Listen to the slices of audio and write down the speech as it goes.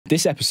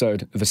This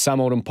episode of the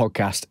Sam Oldham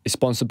podcast is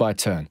sponsored by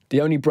Turn,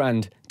 the only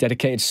brand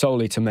dedicated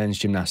solely to men's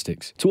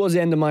gymnastics. Towards the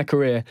end of my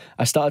career,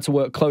 I started to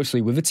work closely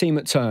with the team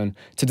at Turn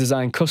to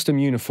design custom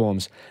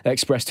uniforms that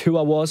expressed who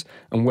I was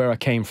and where I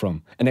came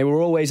from, and they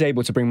were always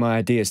able to bring my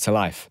ideas to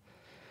life.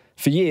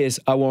 For years,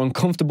 I wore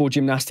uncomfortable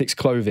gymnastics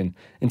clothing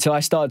until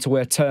I started to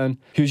wear Turn,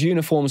 whose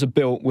uniforms are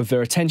built with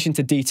their attention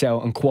to detail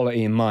and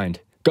quality in mind.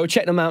 Go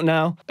check them out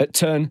now at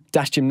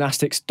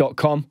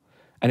turn-gymnastics.com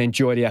and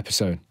enjoy the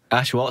episode.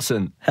 Ash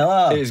Watson.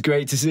 Hello. It's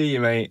great to see you,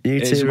 mate. You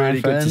too, it's really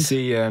my friend. good to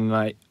see you.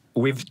 And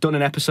we've done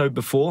an episode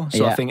before,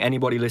 so I think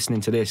anybody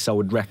listening to this, I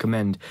would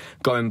recommend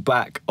going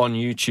back on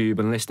YouTube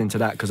and listening to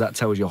that, because that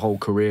tells your whole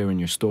career and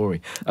your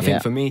story. I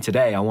think for me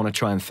today, I want to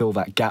try and fill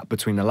that gap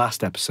between the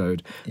last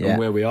episode and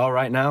where we are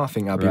right now. I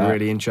think that'd be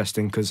really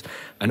interesting, because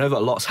I know that a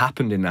lot's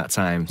happened in that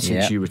time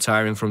since you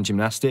retiring from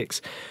gymnastics,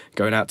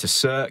 going out to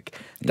Cirque,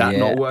 that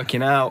not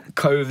working out,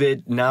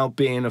 COVID, now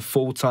being a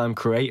full-time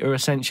creator,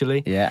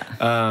 essentially.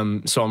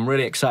 So I'm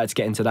really excited to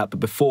get into that. But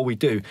before we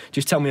do,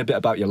 just tell me a bit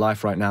about your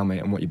life right now, mate,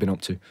 and what you've been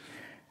up to.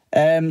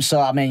 So,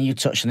 I mean, you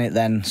touched on it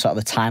then. Sort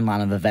of the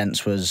timeline of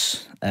events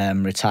was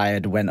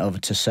retired, went over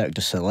to Cirque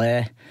Du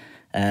Solei.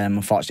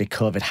 Unfortunately,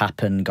 COVID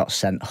happened, got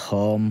sent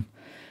home,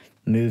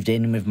 moved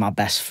in with my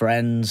best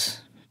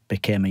friends,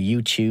 became a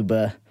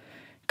YouTuber,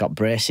 got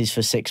braces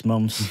for 6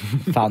 months,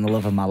 found the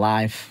love of my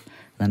life,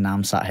 and now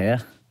I'm sat here.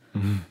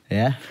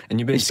 Yeah.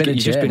 And you've just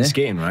been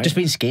skiing, right? Just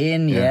been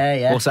skiing,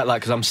 yeah. What's that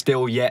like? Because I'm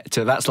still yet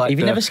to... That's like... Have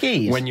you never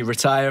skied? When you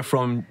retire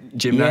from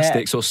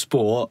gymnastics or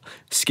sport,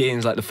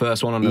 skiing's like the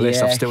first one on the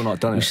list. I've still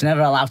not done it. We was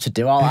never allowed to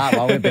do all that,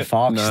 were we,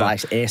 before? Because like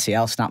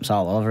ACL snaps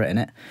all over it,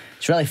 innit?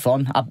 It's really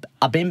fun.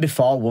 I've been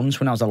before once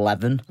when I was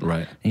 11.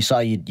 Right.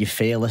 And you're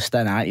fearless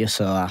then, aren't you?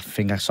 So I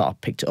think I sort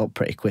of picked it up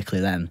pretty quickly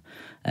then.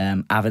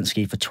 I haven't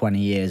skied for 20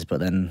 years,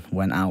 but then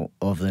went out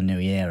over the new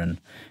year and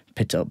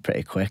picked it up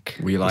pretty quick.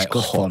 Were you like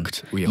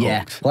hooked? Were you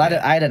hooked? Well,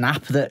 I had an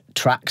app that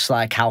tracks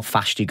like how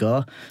fast you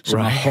go. So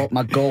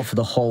my goal for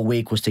the whole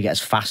week was to get as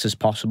fast as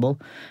possible,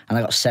 and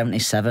I got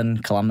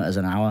 77 kilometres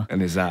an hour.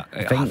 And is that?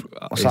 I think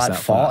it's like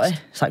 40.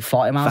 Fast? It's like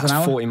 40 miles an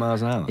hour. 40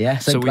 miles an hour. Yeah.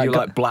 So were you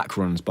like black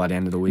runs by the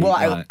end of the week?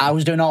 Well, I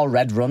was doing all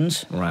red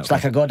runs. Right. So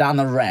like I go down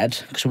the red,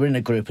 because we're in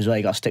a group as well.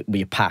 You got to stick with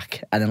your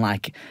pack, and then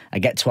like I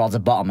get towards the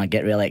bottom, I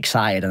get really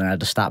excited, and then I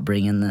just start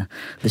bringing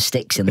the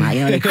sticks in, like,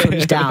 you know, they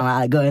crunch down,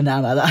 like going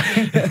down like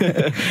that.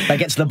 I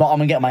get to the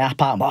bottom and get my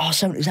app out. I'm like,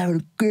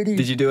 77 goodies.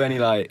 Did you do any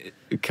like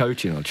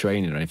coaching or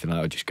training or anything like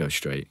that, or just go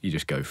straight? You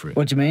just go for it?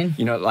 What do you mean?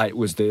 You know, like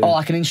was the... Oh,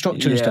 like an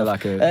instructor and stuff?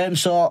 Like a...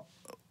 So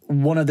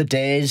one of the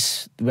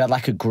days we had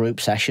like a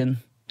group session.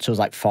 So it was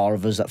like 4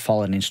 of us that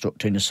followed an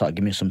instructor and just sort of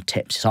give me some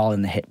tips. It's all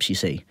in the hips, you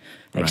see.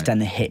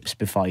 Extend the hips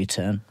before you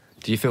turn.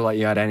 Do you feel like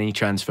you had any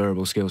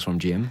transferable skills from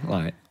gym,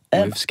 like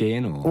with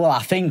skiing? Or?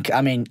 Well,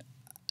 I mean,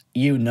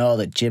 you know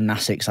that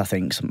gymnastics, I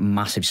think, is a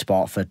massive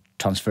sport for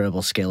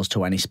transferable skills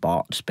to any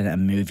sport. Just being able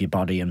to move your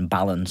body and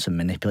balance and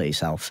manipulate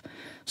yourself.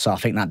 So I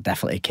think that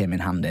definitely came in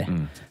handy,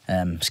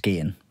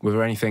 skiing. Were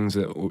there any things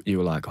that you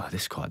were like, oh,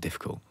 this is quite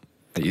difficult,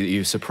 that you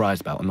were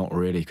surprised about, or not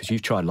really? Because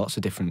you've tried lots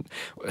of different,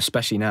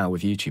 especially now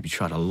with YouTube, you've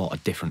tried a lot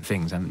of different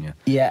things, haven't you?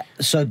 Yeah,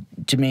 so do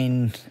you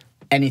mean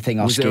anything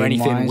or was there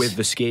anything wise? with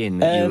the skiing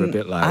that you were a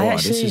bit like,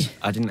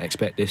 I didn't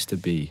expect this to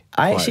be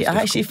I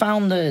actually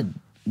found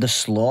the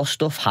slow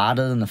stuff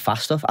harder than the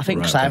fast stuff. I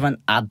think because I haven't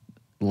had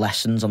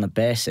lessons on the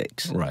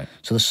basics. Right.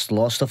 So the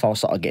slow stuff, I was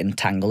sort of getting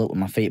tangled up with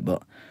my feet,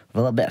 but with a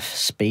little bit of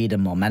speed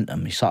and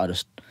momentum, you sort of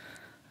just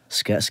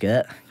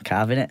skirt,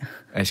 carving it.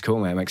 It's cool,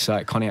 mate. I'm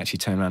excited. Connie actually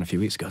turned around a few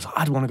weeks ago. I was like,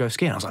 I'd want to go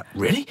skiing. I was like,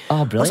 really?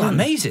 Oh, brilliant. I was like,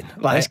 amazing.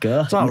 Like, let's go.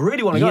 I was like, I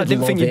really want to go. I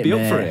didn't think you'd be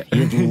up for it.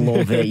 You'd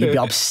love it. You'd be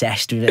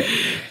obsessed with it.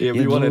 It'd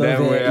be one of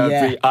them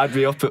where I'd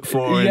be up at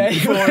 4 in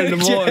the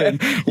morning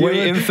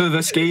waiting for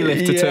the ski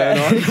lift to turn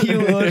on. You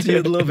would.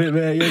 You'd love it,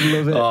 mate. You'd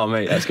love it. Oh,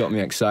 mate, that's got me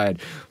excited.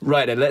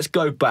 Right then, let's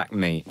go back,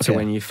 mate, to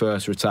when you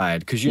first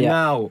retired, because you're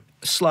now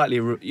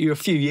you're a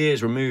few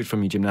years removed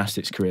from your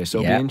gymnastics career,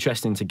 so it'll be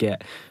interesting to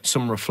get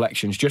some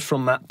reflections just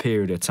from that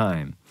period of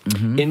time.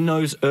 In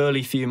those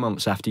early few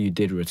months after you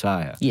did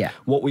retire,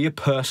 what were your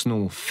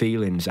personal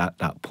feelings at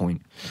that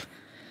point?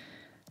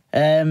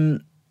 I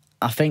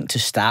think to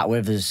start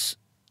with, there's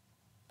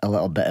a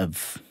little bit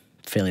of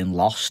feeling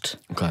lost.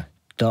 Okay.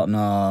 Don't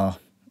know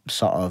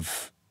sort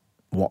of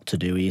what to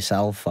do with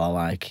yourself, or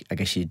like, I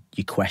guess you're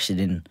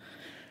questioning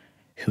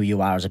who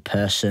you are as a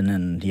person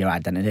and your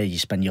identity. You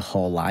spend your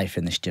whole life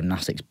in this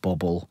gymnastics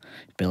bubble,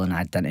 building an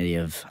identity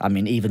of... I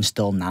mean, even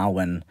still now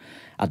when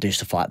I do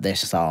stuff like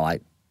this, it's all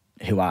like,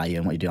 who are you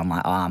and what you do? I'm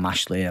like, I'm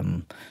Ashley,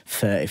 I'm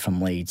 30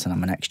 from Leeds and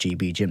I'm an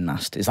ex-GB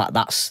gymnast. It's like,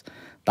 that's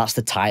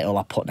the title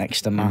I put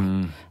next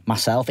to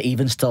myself.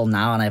 Even still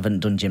now, and I haven't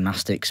done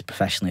gymnastics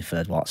professionally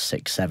for,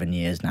 6-7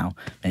 years now.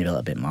 Maybe a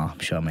little bit more, I'm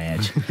sure my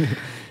age.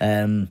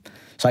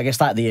 So I guess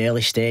like the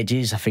early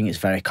stages, I think it's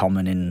very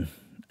common in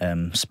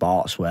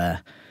sports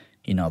where,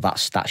 you know,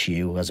 that's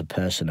you as a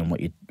person and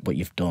what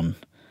you've done.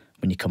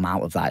 When you come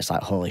out of that, it's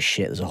like, holy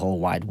shit, there's a whole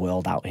wide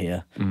world out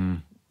here.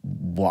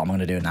 What am I going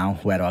to do now?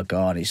 Where do I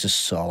go? And it's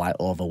just so like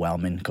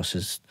overwhelming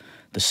because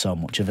there's so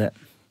much of it.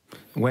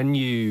 When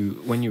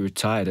you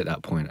retired at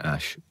that point,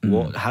 Ash,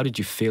 how did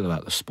you feel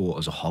about the sport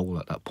as a whole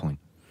at that point?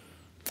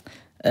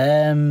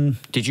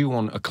 Did you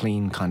want a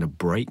clean kind of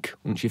break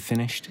once you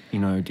finished? You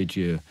know, did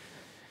you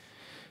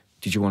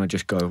want to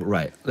just go,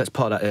 right, let's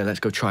part that there, let's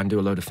go try and do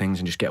a load of things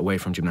and just get away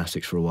from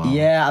gymnastics for a while?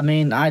 Yeah, I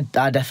mean, I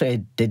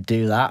definitely did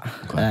do that.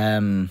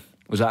 Okay.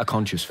 Was that a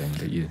conscious thing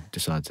that you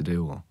decided to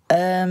do? Or?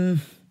 I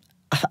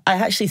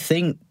actually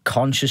think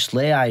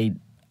consciously I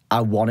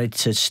wanted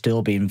to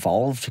still be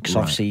involved because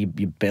obviously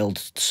you build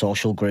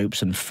social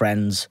groups and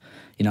friends.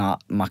 You know,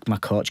 my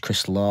coach,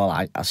 Chris Law,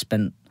 I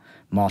spent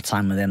more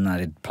time with him than I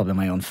did probably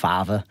my own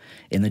father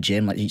in the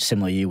gym, like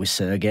similar to you with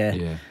Sergey.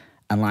 Yeah.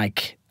 And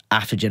like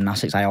after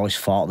gymnastics, I always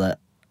thought that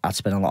I'd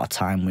spend a lot of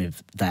time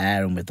with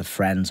the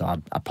friends, or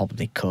I'd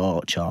probably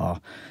coach or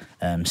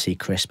see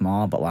Chris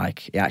more. But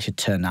like it actually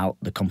turned out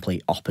the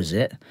complete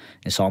opposite.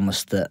 It's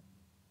almost that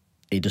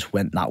it just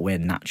went that way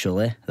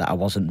naturally, that I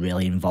wasn't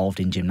really involved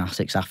in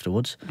gymnastics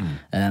afterwards.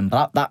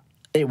 But that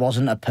it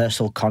wasn't a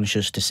personal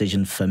conscious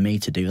decision for me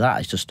to do that.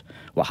 It's just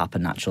what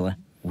happened naturally.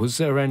 Was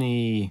there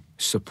any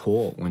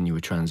support when you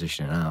were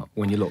transitioning out?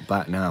 When you look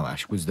back now,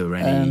 Ash, was there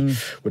any,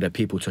 were there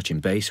people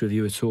touching base with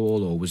you at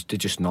all, or was there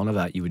just none of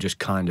that? You were just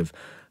kind of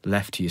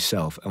left to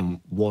yourself, and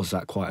was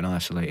that quite an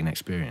isolating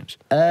experience?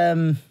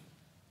 There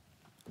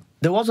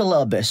was a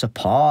little bit of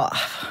support.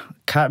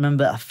 Can't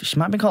remember. She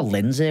might be called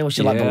Lindsay, was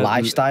she like the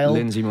lifestyle?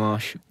 Lindsay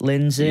Marsh.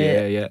 Lindsay.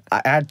 Yeah.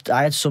 I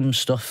had some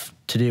stuff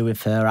to do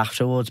with her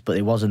afterwards, but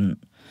it wasn't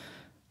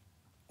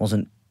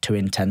too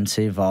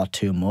intensive or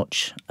too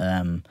much.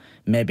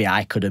 Maybe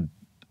I could have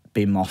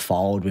been more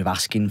forward with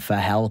asking for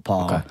help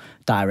or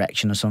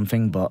direction or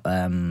something, but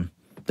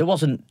there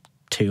wasn't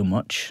too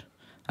much,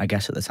 I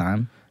guess, at the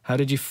time. How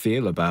did you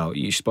feel about,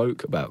 you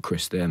spoke about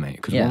Chris there, mate,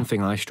 because one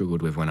thing I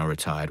struggled with when I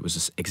retired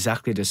was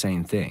exactly the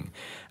same thing.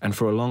 And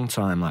for a long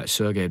time, like,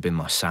 Sergey had been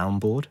my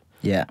soundboard.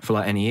 Yeah. For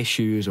like any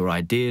issues or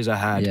ideas I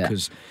had,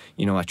 because,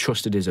 you know, I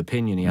trusted his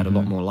opinion. He had a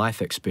lot more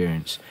life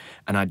experience,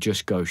 and I'd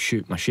just go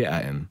shoot my shit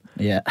at him.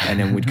 Yeah. And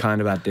then we'd kind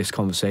of had this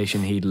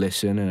conversation, he'd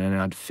listen, and then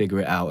I'd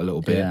figure it out a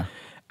little bit. Yeah.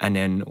 And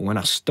then when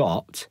I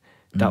stopped,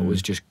 that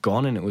was just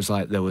gone, and it was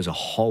like there was a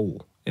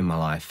hole in my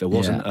life. There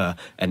wasn't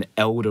an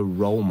elder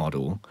role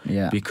model,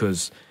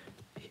 because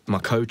my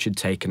coach had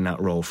taken that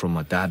role from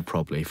my dad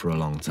probably for a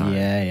long time.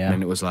 And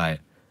then it was like,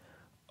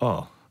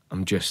 oh,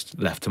 I'm just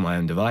left to my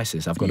own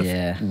devices. I've got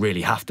to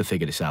really have to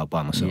figure this out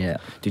by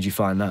myself. Did you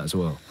find that as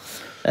well?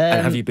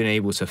 And have you been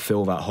able to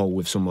fill that hole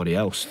with somebody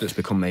else that's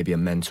become maybe a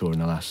mentor in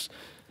the last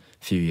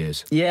few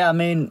years? Yeah, I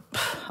mean,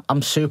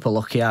 I'm super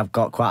lucky. I've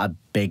got quite a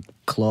big,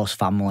 close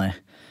family.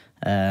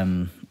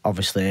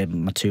 Obviously,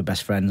 my two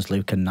best friends,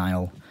 Luke and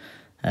Nile,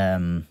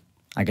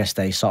 I guess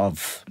they sort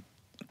of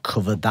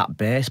covered that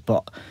base,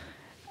 but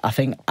I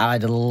think I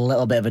had a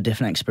little bit of a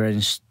different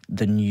experience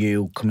than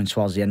you coming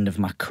towards the end of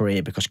my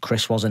career, because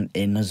Chris wasn't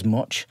in as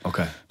much.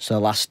 Okay. So the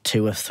last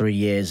 2 or 3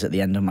 years at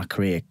the end of my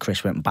career,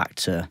 Chris went back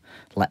to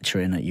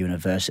lecturing at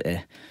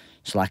university.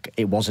 So like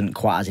it wasn't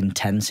quite as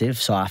intensive.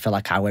 So I feel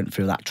like I went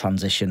through that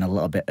transition a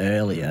little bit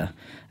earlier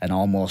and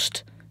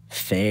almost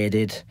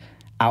faded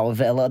out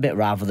of it a little bit,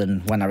 rather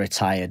than when I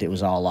retired, it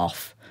was all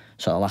off.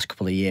 So the last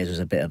couple of years was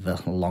a bit of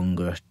a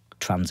longer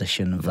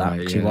transition of that,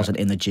 because he wasn't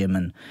in the gym,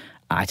 and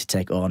I had to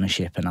take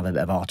ownership and have a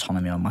bit of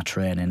autonomy on my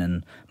training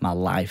and my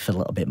life a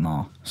little bit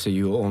more. So do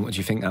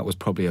you think that was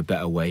probably a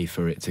better way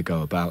for it to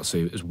go about? So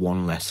it was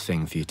one less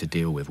thing for you to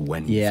deal with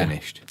when you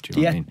finished? Do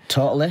you know what I mean?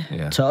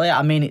 Totally.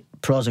 I mean,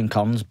 pros and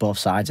cons, both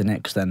sides in it,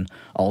 because then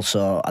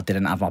also I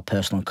didn't have my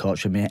personal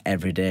coach with me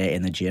every day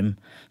in the gym.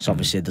 So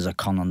obviously there's a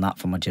con on that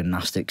from my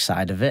gymnastics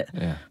side of it.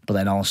 Yeah. But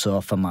then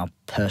also for my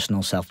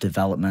personal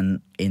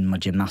self-development in my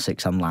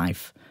gymnastics and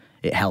life,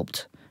 it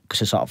helped,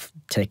 because it's sort of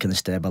taking the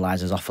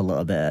stabilisers off a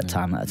little bit at a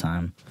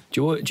time.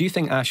 Do you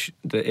think, Ash,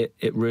 that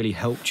it really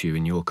helped you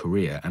in your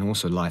career and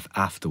also life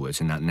afterwards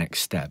in that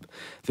next step,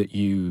 that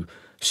you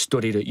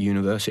studied at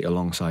university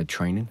alongside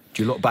training?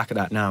 Do you look back at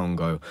that now and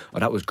go, oh,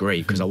 that was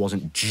great, because I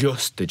wasn't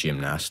just the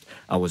gymnast,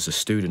 I was a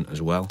student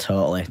as well?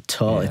 Totally.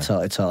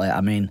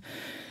 I mean,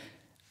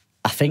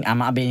 I think I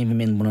might have even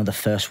been one of the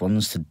first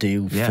ones to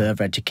do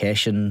further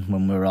education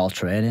when we were all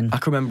training. I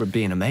can remember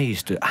being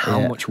amazed at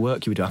how much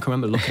work you would do. I can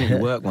remember looking at your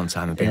work one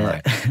time and being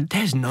like,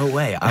 there's no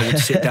way I would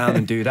sit down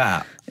and do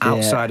that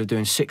outside of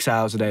doing 6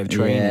 hours a day of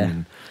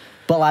training.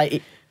 But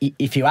like,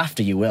 if you have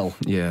to, you will.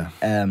 Yeah.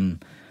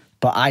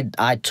 But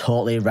I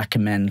totally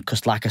recommend,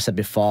 because like I said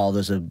before,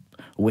 there's a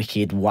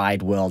wicked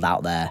wide world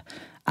out there,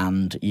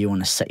 and you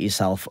want to set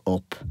yourself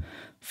up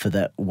for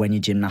that when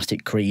your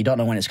gymnastic career, you don't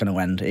know when it's going to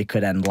end. It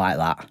could end like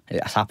that.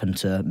 It has happened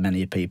to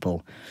many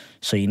people.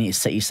 So you need to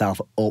set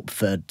yourself up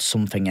for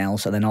something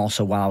else. And then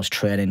also while I was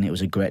training, it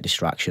was a great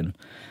distraction.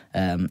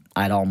 I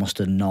had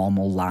almost a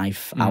normal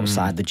life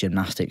outside the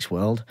gymnastics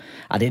world.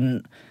 I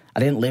didn't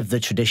live the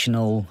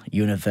traditional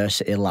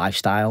university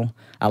lifestyle.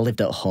 I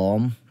lived at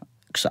home,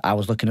 because I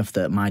was lucky enough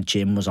that my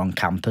gym was on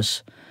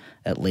campus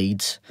at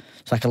Leeds.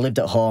 So like I lived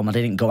at home, I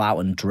didn't go out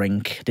and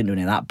drink, didn't do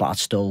any of that, but I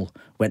still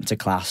went to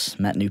class,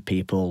 met new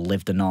people,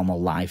 lived a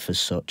normal life as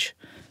such.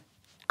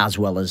 as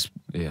well as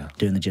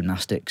doing the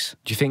gymnastics.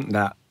 Do you think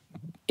that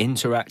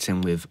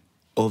interacting with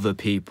other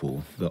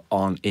people that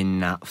aren't in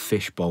that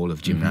fishbowl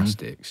of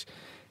gymnastics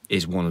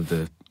is one of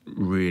the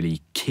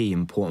really key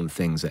important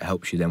things that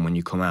helps you then when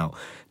you come out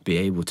be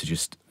able to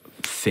just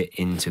fit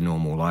into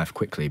normal life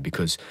quickly?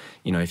 Because,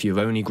 you know, if you've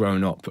only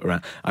grown up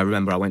around... I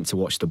remember I went to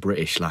watch the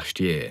British last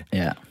year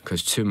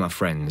because two of my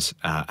friends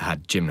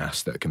had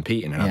gymnasts that are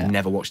competing, and I've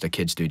never watched their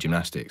kids do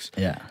gymnastics.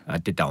 I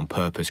did that on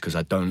purpose because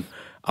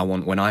I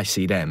want, when I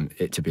see them,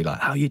 it to be like,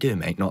 how you doing,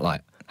 mate? Not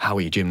like, how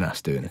are your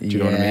gymnasts doing? Do you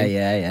know what I mean?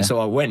 And so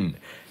I went,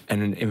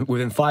 and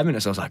within 5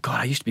 minutes, I was like, God,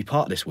 I used to be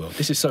part of this world.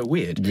 This is so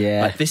weird.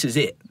 Like, this is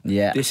it.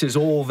 This is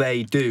all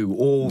they do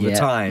all the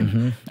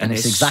time. And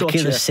it's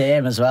exactly the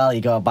same as well.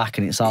 You go back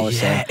and it's all the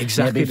same.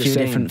 Exactly. Maybe a few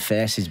different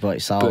faces, but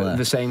it's all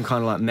the same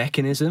kind of like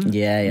mechanism. Do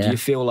you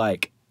feel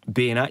like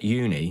being at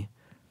uni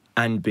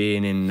and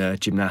being in a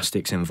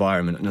gymnastics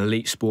environment, an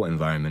elite sport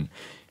environment,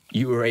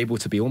 you were able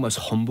to be almost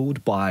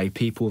humbled by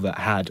people that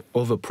had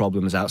other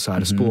problems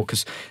outside of sport?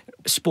 Because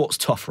sport's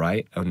tough,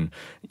 right? And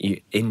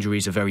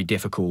injuries are very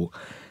difficult.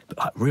 But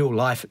like real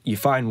life, you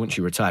find once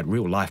you're retired,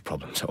 real life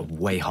problems are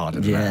way harder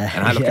than that.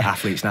 And I look at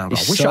athletes now and go,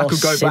 I wish I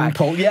could go back.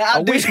 I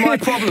wish my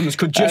problems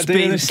could just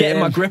be getting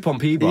my grip on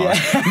P-bars.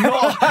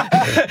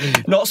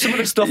 Not some of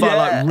the stuff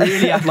I like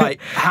really have,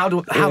 like, how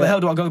the hell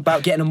do I go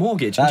about getting a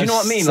mortgage? Do you know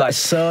what I mean? Like,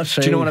 so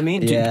true. Do you know what I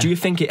mean? Do you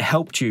think it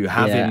helped you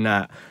having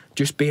that,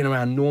 just being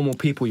around normal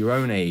people your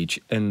own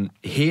age and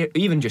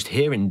even just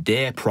hearing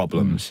their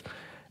problems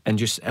and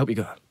just help you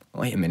go,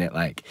 wait a minute,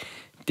 like,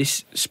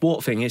 this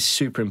sport thing is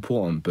super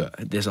important, but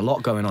there's a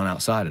lot going on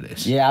outside of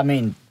this. Yeah, I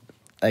mean,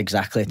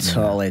 exactly,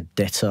 totally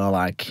ditto.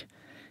 Like,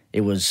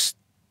 it was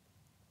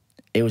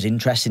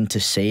interesting to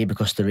see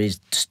because there is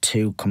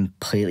two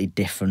completely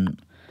different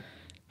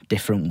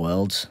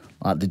worlds,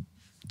 like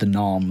the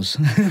norms,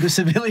 the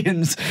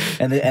civilians,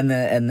 and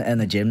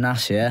the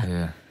gymnasts.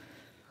 And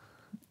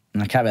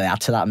I can't really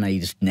add to that, mate.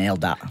 You just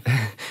nailed that.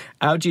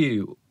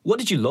 What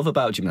did you love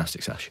about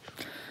gymnastics, Ash?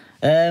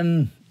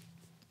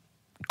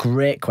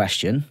 Great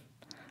question.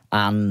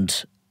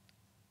 And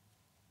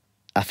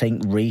I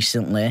think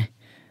recently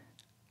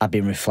I've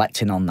been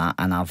reflecting on that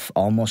and I've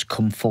almost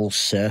come full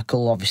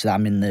circle. Obviously,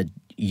 I'm in the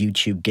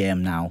YouTube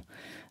game now,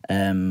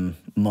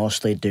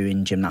 mostly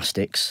doing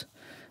gymnastics.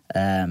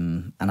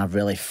 And I've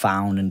really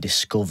found and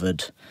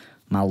discovered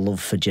my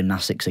love for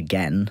gymnastics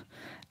again.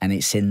 And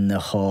it's in the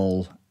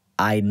whole...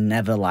 I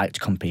never liked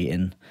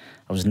competing.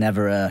 I was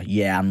never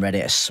I'm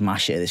ready to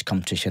smash it at this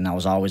competition. I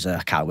was always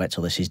I can't wait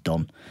till this is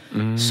done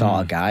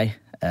sort of guy.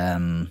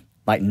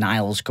 Like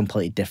Nile's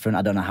completely different.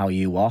 I don't know how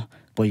you are,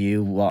 but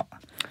you what?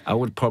 I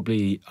would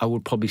probably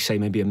say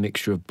maybe a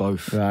mixture of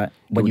both. Right.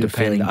 When you're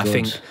feeling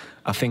good.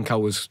 I think I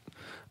was,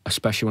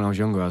 especially when I was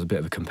younger, I was a bit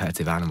of a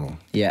competitive animal.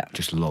 Yeah.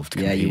 Just loved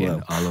competing. Yeah, you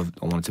were.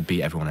 I wanted to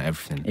beat everyone at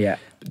everything. Yeah.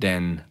 But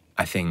then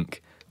I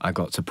think I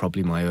got to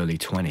probably my early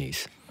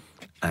 20s.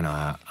 And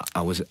I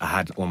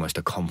had almost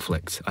a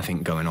conflict, I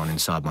think, going on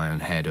inside my own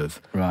head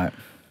of, I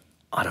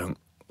don't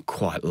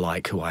quite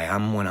like who I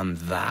am when I'm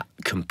that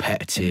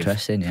competitive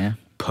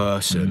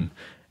person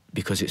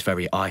because it's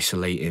very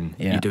isolating.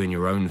 You're doing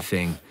your own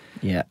thing.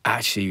 I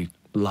actually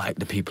like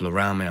the people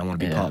around me. I want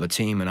to be part of the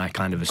team, and I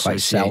kind of associate...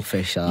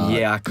 Quite selfish.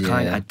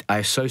 I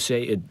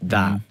associated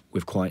that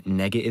with quite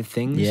negative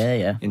things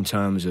in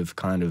terms of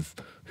kind of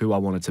who I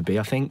wanted to be,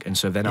 I think. And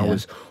so then there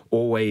was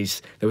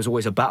always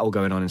a battle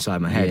going on inside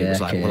my head. It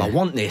was like, well, I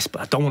want this,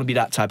 but I don't want to be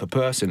that type of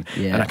person.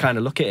 And I kind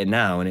of look at it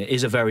now, and it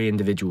is a very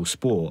individual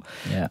sport.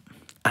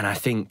 And I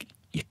think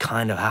you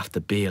kind of have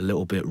to be a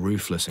little bit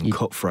ruthless and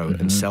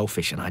cutthroat and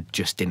selfish, and I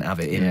just didn't have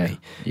it in me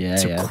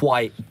to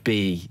quite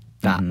be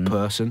that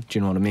person. Do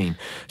you know what I mean?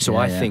 So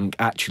I think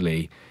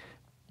actually,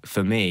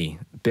 for me,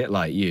 a bit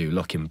like you,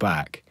 looking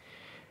back,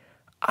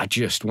 I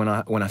just, when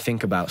I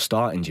think about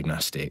starting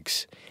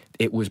gymnastics,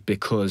 it was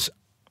because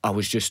I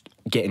was just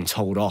getting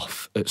told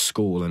off at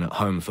school and at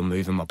home for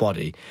moving my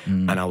body.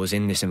 And I was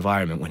in this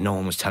environment where no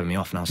one was telling me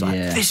off. And I was like,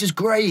 this is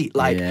great.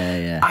 Like,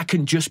 I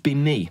can just be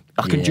me.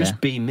 I can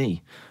just be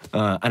me.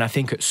 And I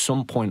think at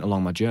some point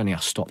along my journey, I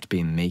stopped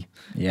being me.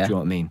 Do you know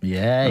what I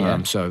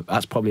mean? So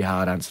that's probably how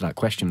I'd answer that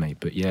question, mate.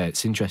 But yeah,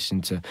 it's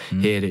interesting to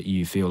hear that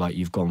you feel like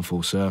you've gone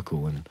full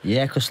circle. And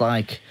yeah, because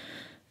like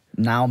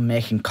now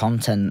making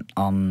content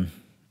on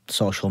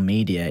social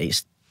media,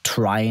 it's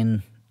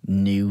trying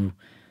new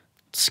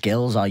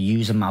skills or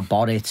using my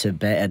body to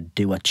better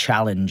do a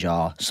challenge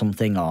or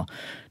something, or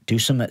do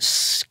something that's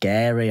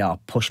scary or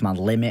push my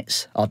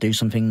limits or do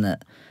something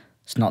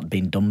that's not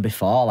been done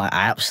before. Like,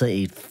 I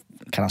absolutely,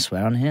 can I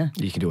swear on here?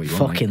 You can do what you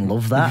want. Fucking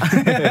love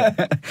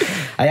that.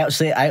 I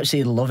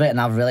absolutely love it, and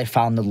I've really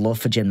found the love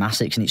for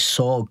gymnastics, and it's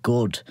so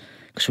good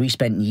because we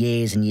spent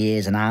years and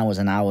years and hours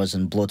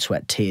and blood,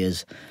 sweat,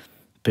 tears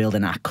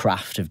building our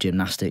craft of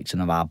gymnastics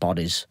and of our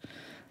bodies.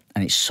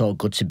 And it's so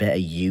good to better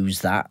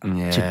use that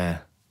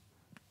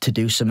to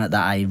do something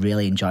that I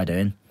really enjoy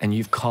doing. And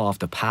you've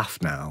carved a path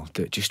now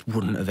that just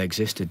wouldn't have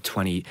existed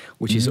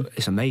which is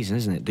it's amazing,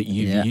 isn't it? That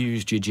you've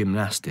used your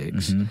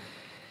gymnastics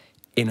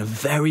in a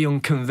very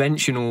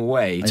unconventional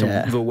way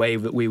to the way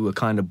that we were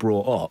kind of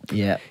brought up.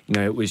 Yeah. You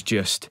know, it was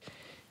just,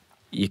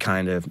 you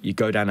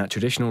go down that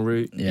traditional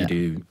route, you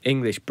do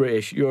English,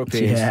 British,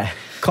 Europeans,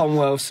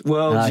 Commonwealths,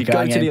 Worlds, you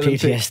go to the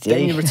Olympics, PTSD.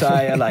 then you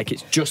retire, like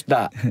it's just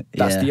that.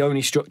 That's the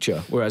only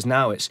structure. Whereas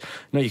now it's,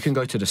 no, you can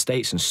go to the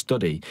States and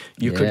study.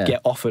 You could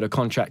get offered a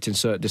contract in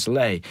Cirque du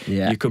Soleil.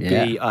 You could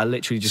be, I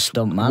literally just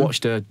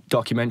watched a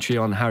documentary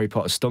on Harry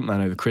Potter's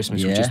stuntman over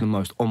Christmas, which is the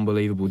most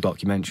unbelievable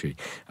documentary.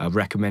 I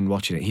recommend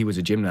watching it. He was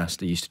a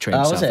gymnast. He used to train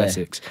in South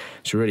Essex.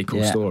 It's a really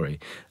cool story.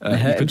 He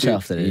hurt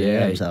himself, did he?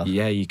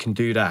 Yeah, you can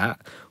do that.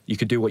 You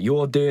could do what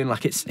you're doing.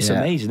 Like it's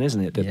amazing,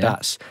 isn't it?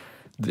 That's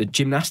the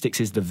gymnastics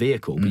is the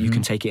vehicle, but you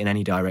can take it in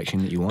any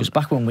direction that you want. Because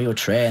back when we were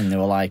training, they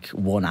were like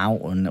 1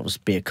 out, and it was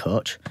be a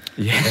coach.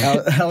 Yeah,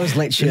 that was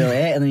literally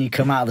it. And then you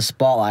come out of the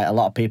sport, like a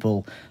lot of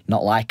people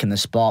not liking the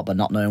sport but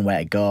not knowing where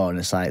to go, and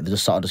it's like they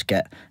just sort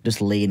of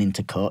just lean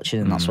into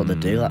coaching, and that's what they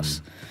do.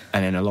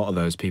 And then a lot of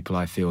those people,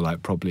 I feel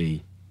like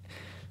probably,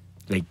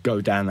 they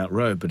go down that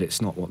road, but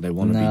it's not what they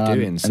want to be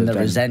doing. So and they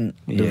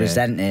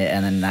resent it,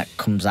 and then that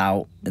comes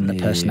out in the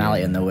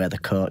personality and the way they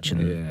coach.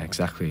 And yeah,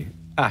 exactly.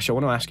 Ash, I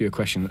want to ask you a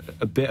question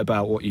a bit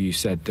about what you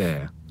said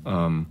there.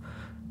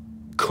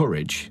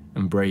 Courage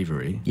and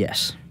bravery.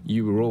 Yes.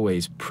 You were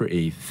always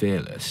pretty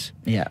fearless.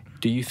 Yeah.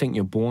 Do you think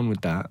you're born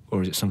with that,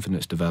 or is it something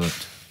that's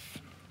developed?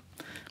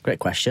 Great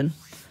question.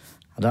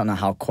 I don't know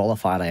how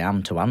qualified I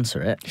am to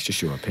answer it. It's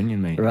just your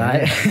opinion, mate.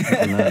 Right.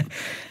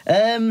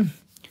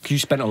 Because you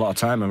spent a lot of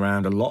time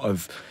around a lot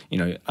of, you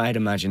know, I'd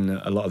imagine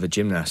that a lot of the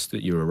gymnasts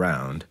that you're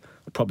around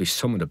are probably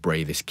some of the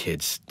bravest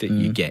kids that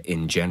you get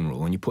in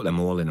general, and you put them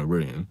all in a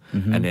room,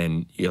 and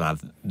then you'll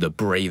have the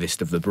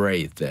bravest of the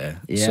brave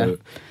there. Yeah. So,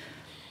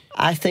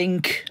 I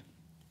think,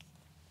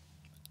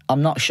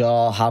 I'm not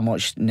sure how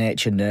much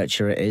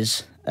nurture it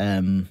is.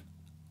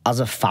 As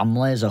a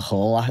family, as a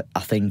whole,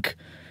 I think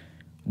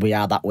we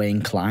are that way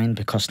inclined,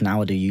 because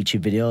now I do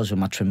YouTube videos with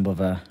my twin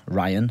brother,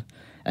 Ryan,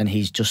 and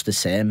he's just the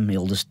same.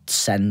 He'll just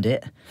send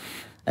it.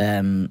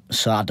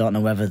 So I don't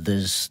know whether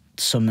there's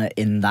something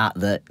in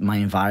that my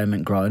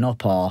environment growing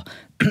up, or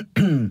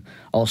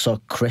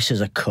also Chris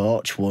as a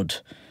coach would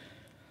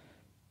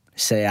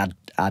say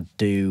I'd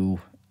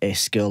do a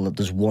skill that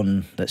there's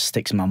one that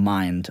sticks in my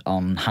mind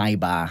on high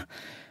bar.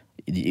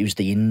 It was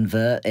the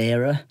invert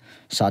era.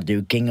 So I'd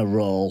do ginger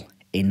roll,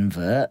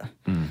 invert.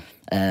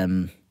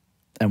 And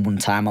one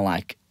time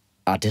I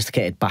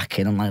dislocated back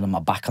in and laid on my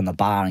back on the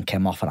bar and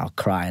came off, and I was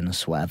crying and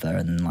whatever.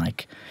 And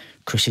like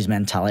Chris's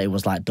mentality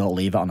was like, don't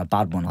leave it on a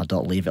bad one, or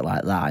don't leave it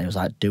like that. He was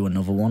like, do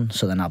another one.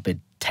 So then I'd be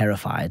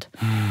terrified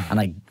and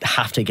I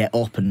have to get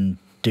up and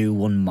do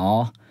one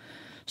more.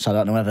 So I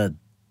don't know whether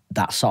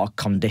that sort of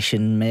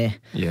conditioned me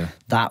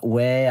that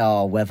way,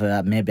 or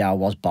whether maybe I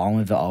was born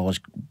with it or was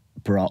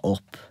brought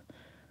up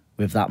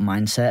with that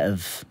mindset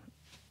of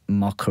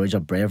more courage or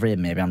bravery,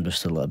 and maybe I'm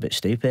just a little bit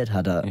stupid.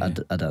 I don't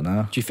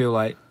know. Do you feel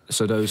like,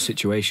 so those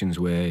situations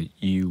where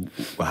you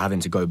were having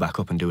to go back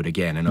up and do it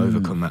again and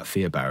overcome that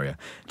fear barrier,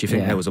 do you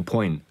think there was a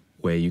point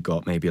where you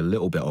got maybe a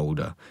little bit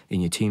older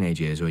in your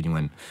teenage years where you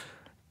went,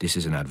 this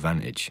is an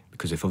advantage,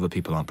 because if other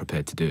people aren't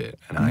prepared to do it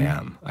and I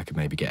am, I could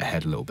maybe get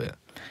ahead a little bit?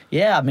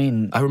 Yeah, I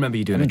mean, I rember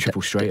you doing a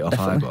triple straight off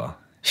high bar.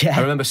 Yeah.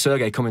 I remember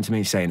Sergey coming to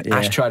me saying,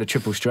 Ash tried a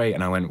triple straight,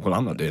 and I went, well,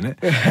 I'm not doing it.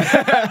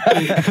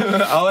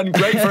 I went,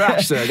 great for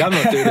Ash, Sergey, I'm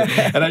not doing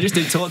it. And I just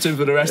didn't talk to him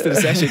for the rest of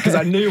the session because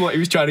I knew what he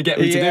was trying to get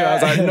me to do. I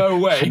was like, no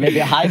way. Maybe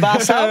a high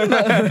bar sound?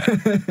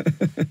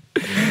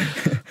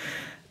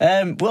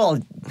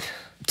 Well,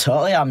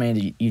 totally. I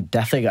mean, you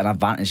definitely got an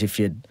advantage if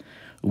you're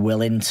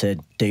willing to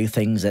do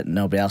things that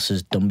nobody else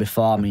has done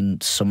before. I mean,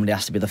 somebody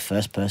has to be the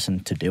first person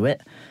to do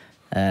it.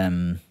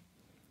 But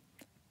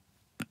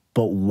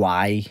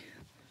why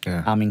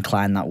I'm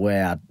inclined that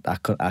way,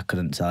 I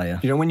couldn't tell you.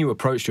 You know, when you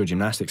approached your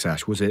gymnastics,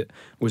 Ash, was it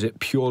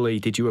purely,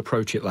 did you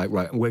approach it like,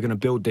 right, we're going to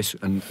build this,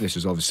 and this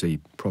is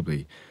obviously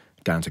probably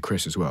down to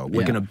Chris as well,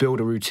 we're going to build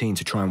a routine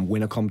to try and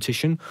win a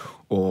competition,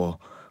 or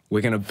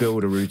we're going to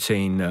build a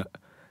routine that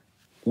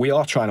we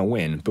are trying to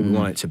win, but we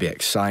want it to be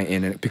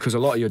exciting? And because a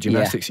lot of your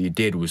gymnastics you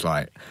did was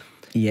like,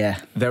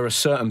 there are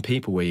certain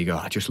people where you go,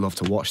 I just love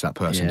to watch that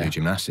person do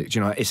gymnastics.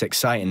 You know, it's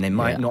exciting. They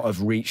might not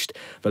have reached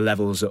the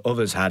levels that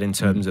others had in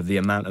terms of the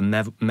amount of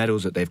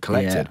medals that they've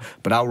collected,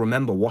 but I'll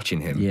remember watching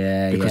him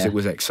because it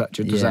was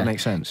exciting. Does that make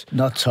sense?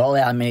 No,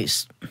 totally. I mean,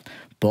 it's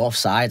both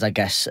sides, I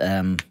guess.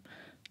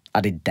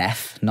 I did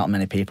deaf. Not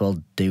many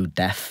people do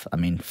deaf. I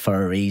mean,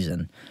 for a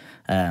reason.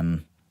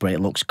 But it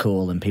looks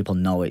cool and people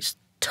know it's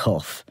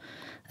tough.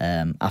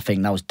 I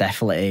think that was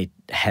definitely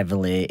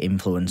heavily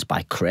influenced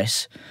by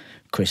Chris.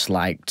 Chris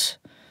liked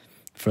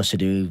for us to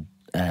do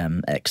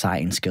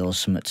exciting skills,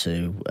 something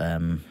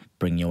to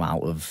bring you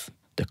out of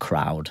the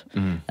crowd.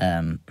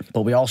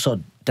 But we also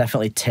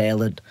definitely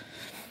tailored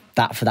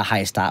that for the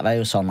higher start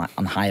value. So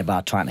on higher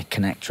bar, trying to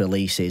connect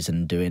releases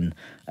and doing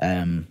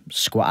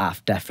squat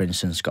half death, for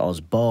instance, got us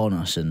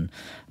bonus and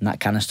that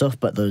kind of stuff.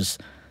 But there's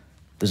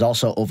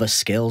also other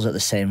skills at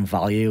the same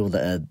value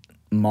that are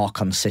more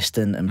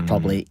consistent and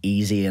probably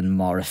easy and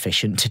more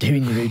efficient to do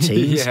in your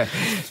routines.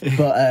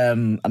 But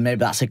and maybe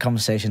that's a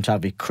conversation to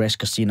have with Chris,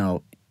 because, you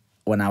know,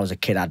 when I was a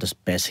kid, I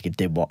just basically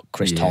did what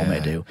Chris told me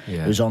to do.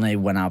 It was only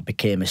when I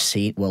became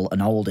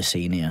an older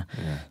senior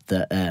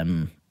that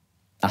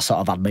I sort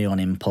of had my own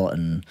input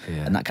and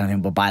that kind of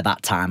thing. But by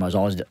that time, I was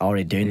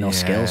already doing those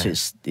skills.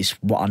 It's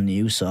what I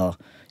knew. So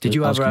did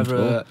you ever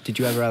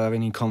have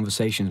any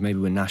conversations, maybe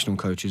with national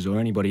coaches or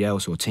anybody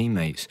else or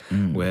teammates,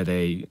 where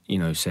they, you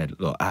know, said,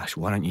 look, Ash,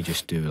 why don't you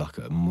just do like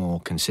a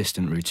more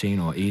consistent routine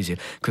or easier?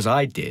 Because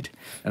I did,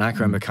 and I can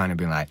remember kind of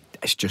being like,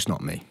 it's just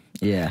not me.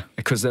 Yeah.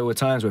 Because there were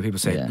times where people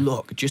say,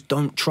 look, just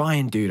don't try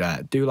and do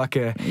that. Do like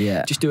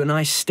just do a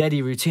nice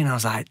steady routine. I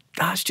was like,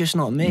 that's just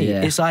not me.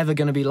 It's either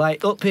going to be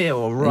like up here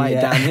or right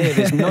down here.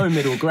 There's no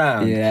middle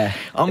ground.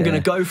 I'm going to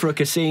go for a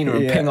casino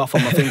and ping off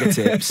on my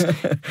fingertips,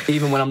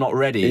 even when I'm not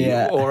ready.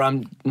 Or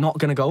I'm not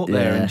going to go up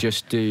there and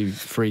just do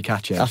free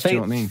catch-ups. Do you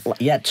know what I mean?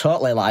 Yeah,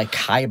 totally. Like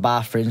high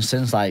bar, for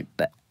instance, like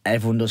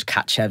everyone does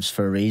catch-ups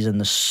for a reason.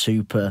 They're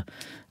super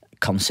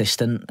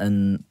consistent,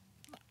 and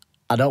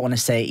I don't want to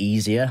say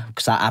easier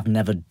because I've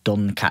never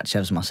done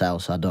catch-ups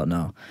myself, so I don't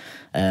know.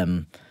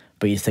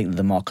 But you think that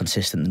they're more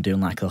consistent than doing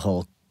like the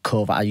whole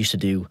Kovac. I used to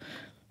do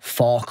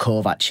 4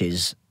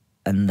 Kovacs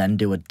and then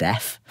do a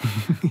death.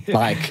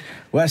 Like,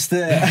 where's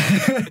the...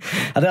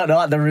 I don't know,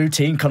 like the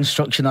routine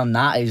construction on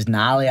that is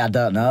gnarly, I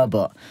don't know,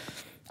 but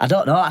I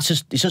don't know, it's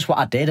just what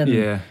I did,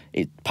 and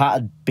it's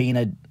part of being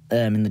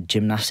in the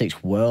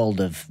gymnastics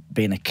world of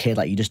being a kid,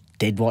 like you just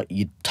did what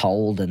you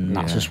told, and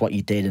that's just what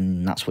you did,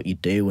 and that's what you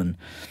do. And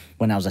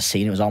when I was a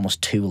senior, it was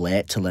almost too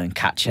late to learn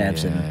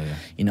catch-ups,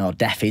 you know,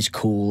 deaf is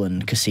cool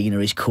and casino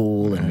is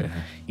cool, and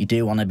you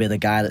do want to be the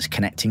guy that's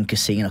connecting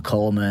casino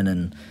Coleman,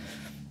 and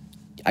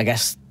I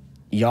guess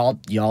you're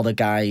the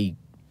guy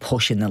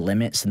pushing the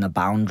limits and the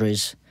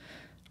boundaries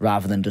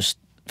rather than just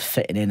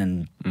fitting in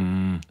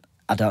and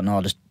I don't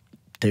know, just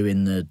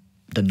doing the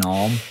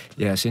norm.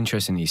 Yeah, it's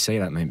interesting that you say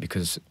that, mate,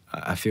 because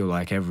I feel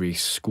like every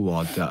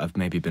squad that I've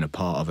maybe been a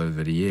part of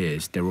over the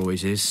years, there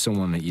always is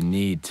someone that you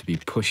need to be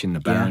pushing the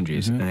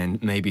boundaries, and then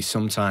maybe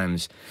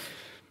sometimes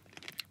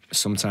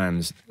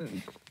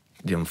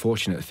the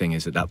unfortunate thing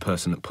is that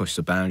person that pushed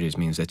the boundaries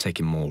means they're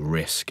taking more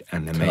risk,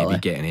 and they're maybe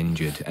getting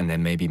injured, and they're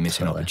maybe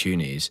missing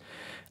opportunities,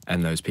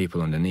 and those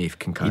people underneath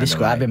can kind of... You're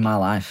describing my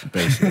life.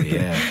 Basically,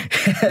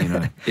 you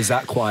know. Is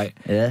that quite...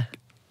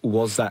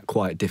 Was that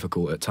quite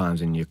difficult at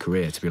times in your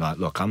career to be like,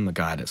 look, I'm the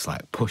guy that's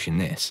like pushing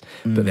this,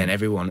 but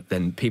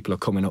then people are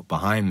coming up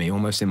behind me,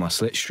 almost in my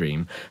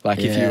slipstream. Like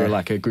if you were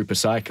like a group of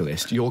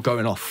cyclists, you're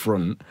going off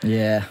front,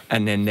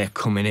 and then they're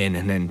coming in,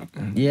 and then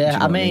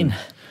I mean.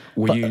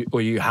 Were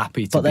you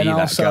happy to be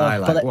that guy?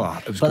 Like, wow,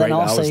 it was great that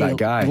I was that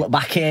guy. Look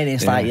back in,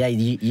 it's like,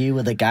 you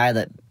were the guy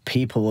that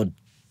people were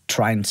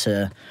trying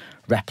to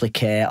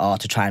replicate or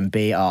to try and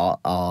beat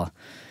or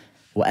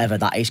whatever.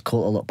 That is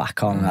cool to look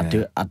back on.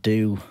 And I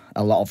do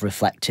a lot of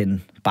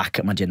reflecting back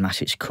at my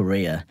gymnastics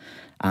career,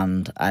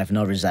 and I have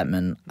no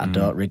resentment. I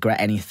don't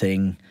regret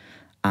anything.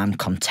 I'm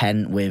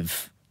content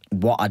with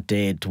what I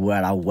did,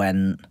 where I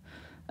went.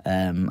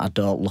 I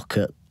don't look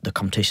at the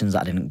competitions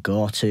that I didn't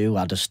go to.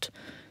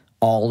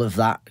 All of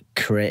that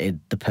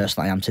created the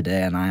person I am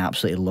today, and I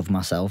absolutely love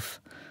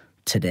myself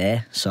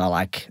today. So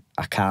I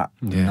can't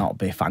not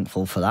be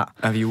thankful for that.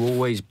 Have you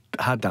always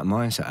had that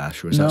mindset,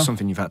 Ash, or is that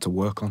something you've had to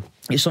work on?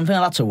 It's something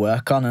I've had to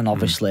work on, and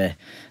obviously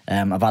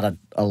I've had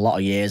a lot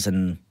of years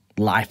and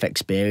life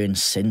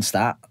experience since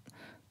that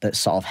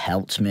sort of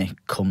helped me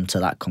come to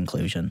that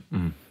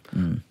conclusion.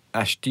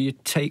 Ash, do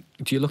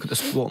you look at the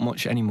sport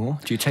much anymore?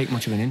 Do you take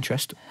much of an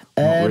interest?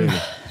 Not really.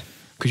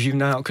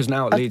 Because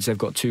now at Leeds they've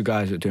got 2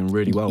 guys that are doing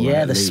really well.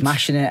 Yeah, they're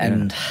smashing it,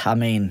 and I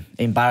mean,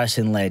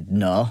 embarrassingly,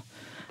 no,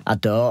 I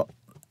don't.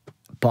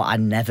 But I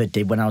never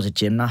did when I was a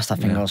gymnast. I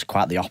think I was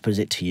quite the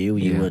opposite to you.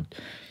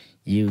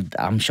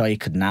 I'm sure you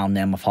could now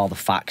name off all the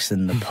facts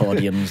and the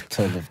podiums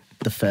to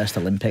the first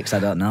Olympics. I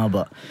don't know,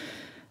 but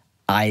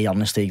I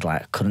honestly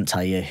couldn't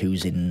tell you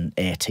who's in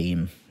A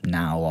team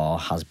now or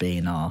has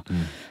been,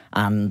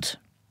 and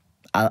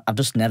I've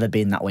just never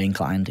been that way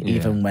inclined.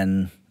 Even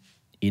when,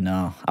 you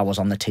know, I was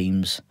on the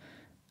teams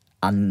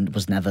and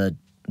was never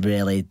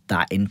really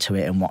that into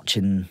it and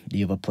watching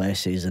the other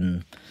places,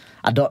 and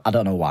I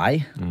don't know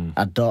why.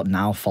 I don't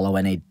now follow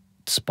any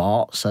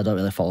sports. I don't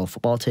really follow a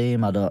football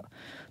team. I don't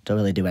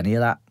really do any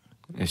of that.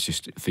 It's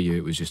just, for you,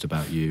 it was just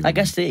about you. I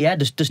guess,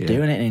 just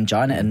doing it and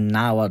enjoying it. And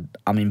now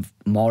I'm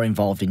more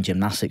involved in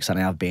gymnastics than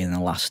I have been in the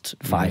last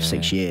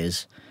 5-6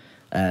 years.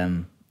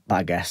 But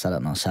I guess, I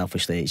don't know,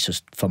 selfishly, it's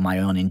just for my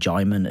own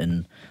enjoyment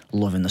and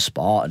loving the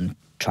sport and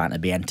trying to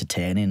be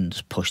entertaining and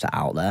just push that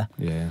out there.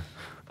 Yeah.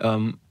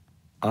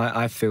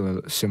 I feel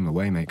a similar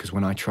way, mate, because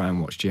when I try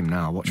and watch gym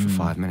now, I watch for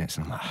 5 minutes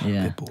and I'm like, I'm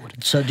a bit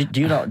bored. So do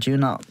you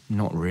not?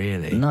 Not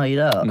really. No, you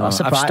don't? No,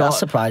 that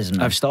surprises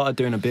me. I've started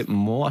doing a bit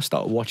more. I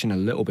started watching a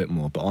little bit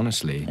more, but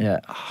honestly,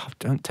 I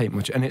don't take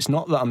much. And it's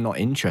not that I'm not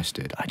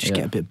interested. I just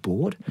get a bit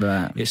bored.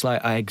 Right. It's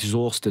like I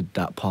exhausted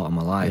that part of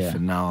my life,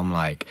 and now I'm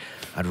like,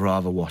 I'd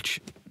rather watch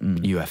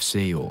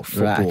UFC or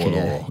football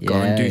or go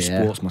and do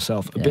sports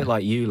myself. A bit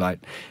like you, like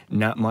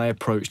now my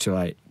approach to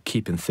like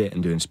keeping fit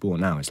and doing sport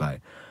now is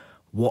like,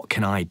 what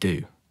can I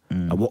do?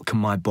 What can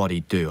my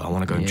body do? I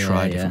want to go and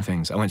try different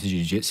things. I went to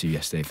jiu-jitsu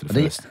yesterday for the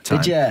first time.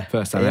 Did you?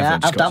 First time yeah,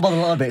 ever. I've dabbled a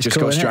little bit. Just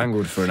got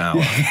strangled for an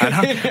hour. And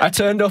I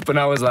turned up and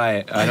I was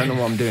like, I don't know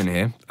what I'm doing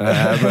here.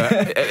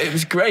 But it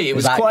was great. It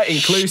was like, quite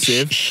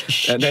inclusive.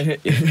 And then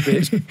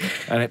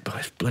it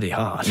was bloody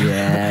hard.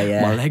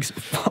 Yeah. My legs are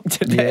fucked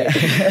today.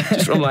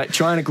 Just from like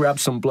trying to grab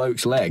some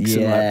bloke's legs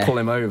and like pull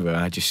him over.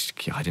 I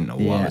didn't know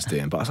what I was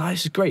doing. But I was like,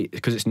 this is great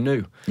because it's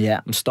new. Yeah.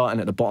 I'm starting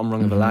at the bottom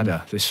rung of the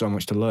ladder. There's so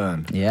much to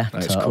learn. Yeah,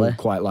 like, it's cool,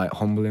 quite like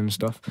humbling and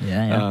stuff.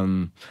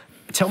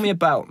 Tell me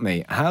about,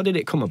 mate, how did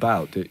it come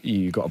about that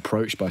you got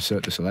approached by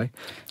Cirque du Solei?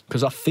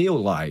 Because I feel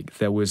like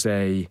there was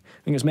I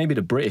think it was maybe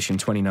the British in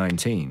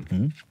 2019,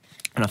 and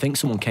I think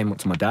someone came up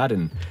to my dad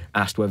and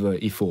asked whether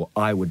he thought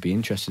I would be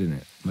interested in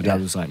it. My dad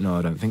was like, no,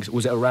 I don't think so.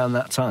 Was it around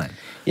that time?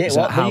 Yeah,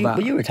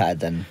 were you retired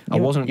then? I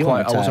wasn't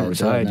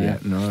retired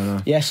yet,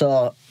 no. Yeah,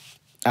 so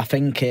I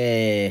think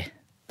a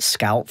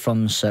scout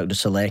from Cirque du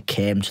Solei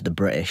came to the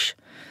British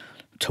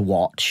to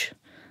watch,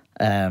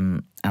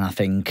 and I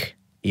think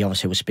he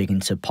obviously was speaking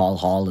to Paul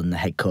Hall and the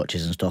head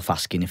coaches and stuff,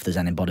 asking if there's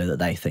anybody that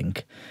they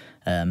think.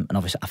 And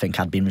obviously, I think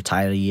I'd been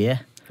retired a year.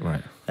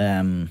 Right.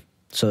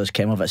 So he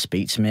came over to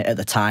speak to me. At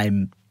the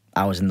time,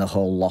 I was in the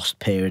whole lost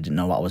period, didn't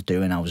know what I was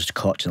doing. I was just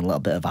coaching a little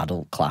bit of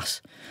adult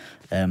class,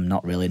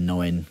 not really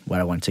knowing where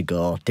I wanted to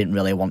go. Didn't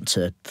really want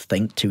to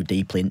think too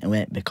deeply into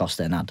it because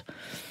then I'd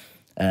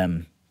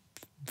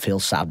feel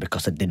sad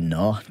because I didn't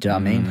know. Do you know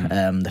what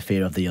I mean? The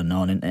fear of the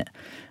unknown, isn't it?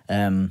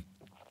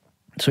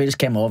 So he just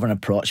came over and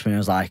approached me and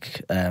was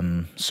like,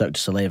 Cirque du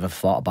Solei, have I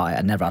thought about it?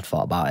 I never had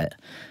thought about it.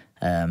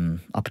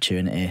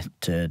 Opportunity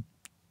to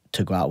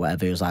go out,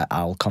 whatever. He was like,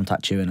 I'll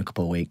contact you in a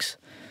couple of weeks.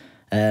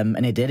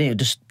 And he did.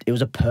 It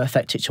was a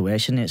perfect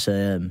situation.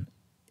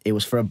 It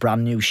was for a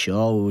brand new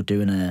show. We were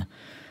doing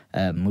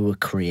we were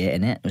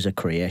creating it. It was a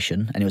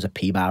creation, and it was a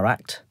P-bar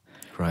act.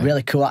 Right.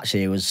 Really cool,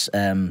 actually. It was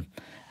a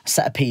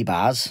set of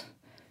P-bars,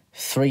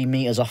 3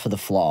 meters off of the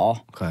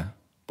floor. Okay.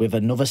 With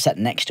another set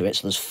next to it,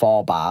 so there's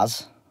 4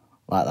 bars,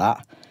 like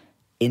that,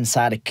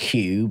 inside a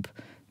cube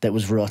that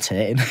was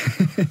rotating.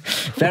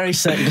 Very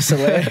Cirque du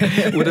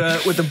Solei.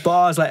 Were the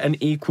bars like an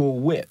equal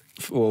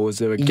width, or was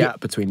there a gap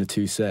between the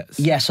two sets?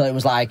 Yeah, so it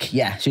was like,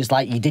 so it's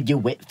like you did your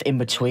width in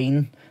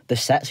between the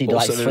sets, so you did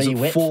like 3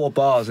 width. 4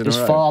 bars in a row.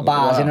 There's 4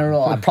 bars in a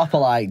row, a proper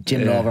like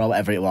gym over or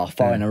whatever it was,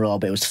 4 in a row,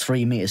 but it was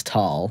 3 meters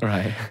tall.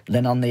 Right.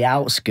 Then on the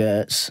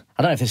outskirts,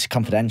 I don't know if this is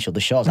confidential,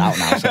 the show's out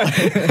now, so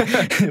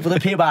but the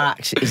P-bar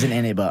act isn't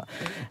in it, but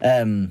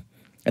and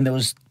there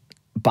was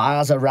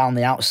bars around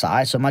the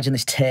outside. So imagine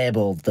this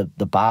table,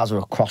 the bars are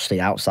across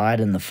the outside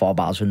and the 4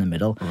 bars are in the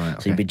middle. Right,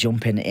 okay. So you'd be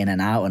jumping in and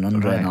out and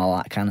under and all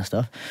that kind of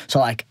stuff. So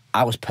like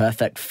I was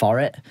perfect for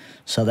it.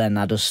 So then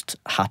I just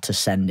had to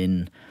send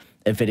in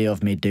a video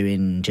of me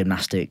doing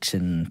gymnastics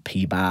and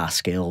P-bar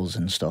skills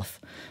and stuff.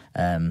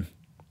 Don't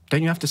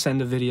you have to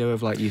send a video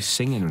of like you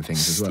singing and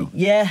things as well?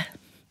 Yeah.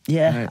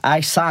 Right.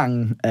 I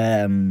sang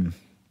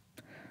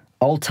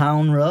Old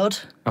Town Road.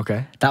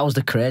 Okay. That was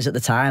the craze at the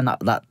time.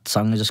 That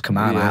song had just come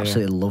out and I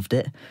absolutely loved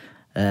it.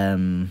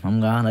 I'm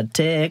gonna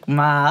take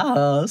my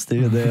horse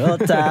through the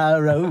Old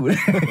Town Road.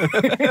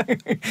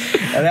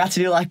 And I had to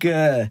do like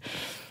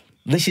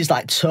this is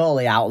like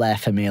totally out there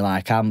for me.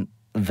 Like I'm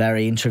a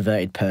very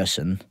introverted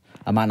person.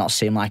 I might not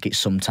seem like it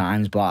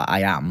sometimes, but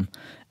I am.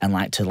 And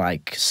like to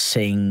like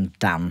sing,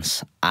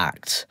 dance,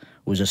 act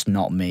was just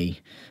not me.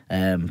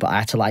 But I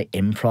had to like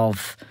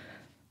improv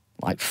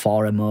like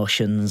 4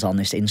 emotions on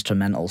this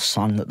instrumental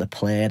song that they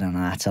played, and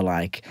I had to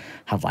like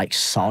have like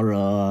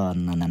sorrow,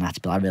 and then I had to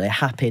be like really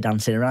happy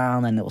dancing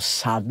around, and it was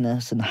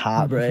sadness and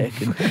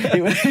heartbreak, and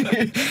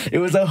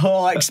it was a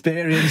whole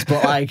experience.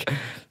 But like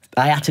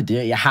I had to do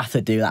it. You have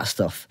to do that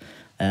stuff.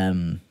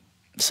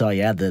 So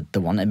yeah, they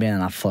wanted me,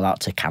 and I flew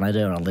out to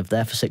Canada, and I lived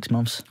there for 6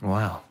 months.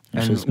 Wow!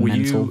 And were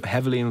you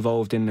heavily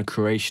involved in the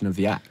creation of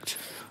the act?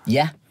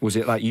 Yeah. Was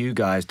it like you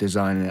guys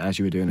designing it as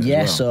you were doing it? Yeah.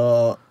 As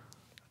well? So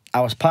I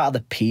was part of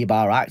the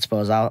P-bar act, but I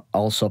was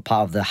also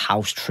part of the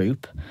house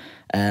troupe,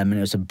 and it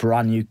was a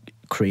brand new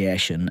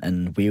creation,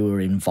 and we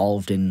were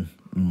involved in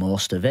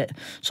most of it.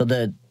 So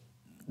the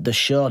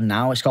show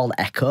now, it's called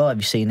Echo. Have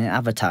you seen it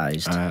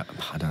advertised? I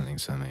don't think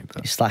so, mate.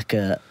 But... It's like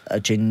a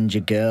ginger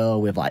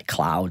girl with like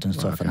clouds and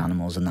stuff and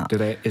animals and that.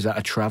 Is that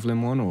a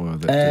travelling one or?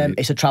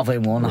 It's a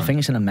travelling one. Right. I think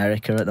it's in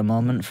America at the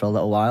moment for a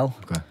little while.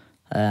 Okay.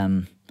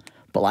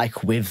 But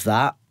like with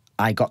that,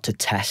 I got to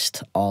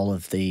test all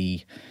of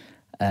the.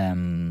 I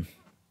don't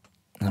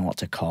know what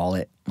to call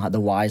it, like the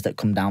wires that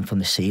come down from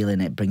the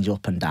ceiling, it brings you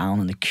up and down,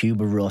 and the cube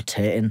are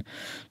rotating.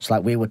 So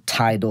like we were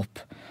tied up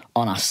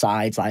on our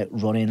sides, like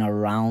running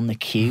around the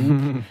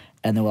cube,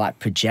 and they were like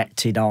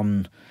projected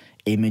on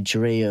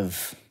imagery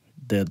of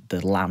the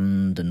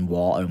land and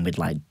water, and we'd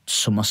like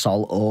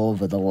somersault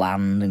over the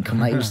land and come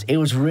like it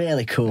was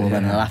really cool.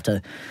 And I'd have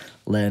to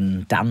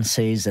learn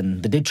dances,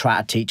 and they did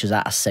try to teach us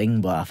how to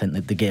sing, but I think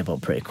they gave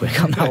up pretty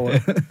quick on that one.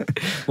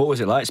 What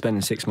was it like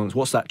spending 6 months?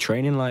 What's that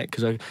training like?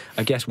 Because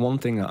I guess one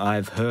thing that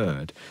I've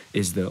heard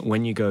is that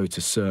when you go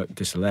to Cirque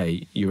Du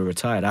Solei, you're a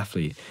retired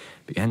athlete,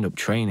 but you end up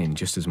training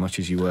just as much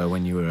as you were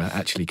when you were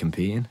actually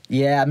competing.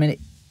 Yeah, I mean,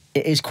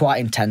 it is quite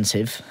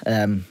intensive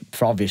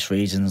for obvious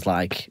reasons.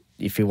 Like,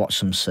 if you watch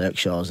some Cirque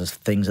shows, there's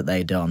things that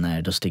they do on there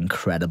are just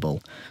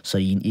incredible. So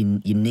you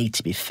need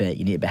to be fit,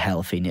 you need to be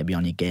healthy, you need to be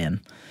on your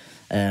game.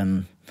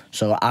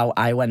 So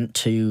I went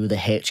to the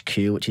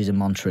HQ, which is in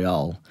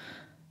Montreal.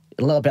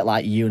 A little bit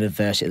like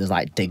university, there's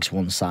like digs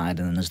one side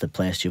and then there's the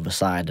place the other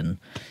side. And,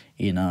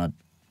 you know,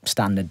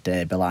 standard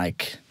day, be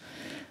like,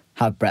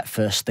 have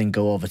breakfast, then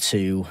go over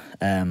to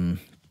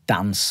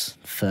dance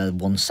for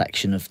one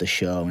section of the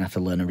show and have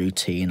to learn a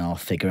routine or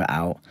figure it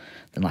out.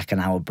 Then like an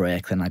hour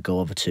break, then I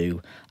go over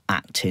to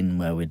acting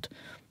where we'd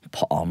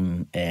put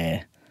on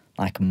a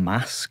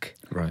mask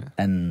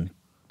and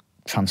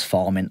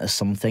transform into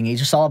something.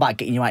 It's just all about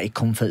getting you out of your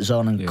comfort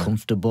zone and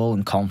comfortable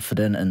and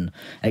confident and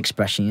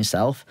expressing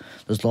yourself.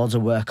 There's loads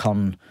of work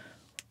on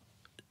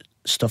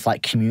stuff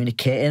like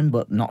communicating,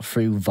 but not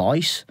through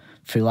voice,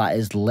 through like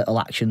as little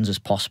actions as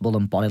possible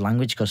and body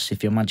language. Because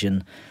if you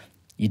imagine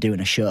you're doing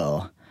a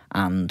show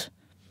and,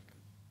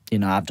 you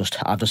know, I've just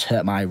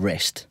hurt my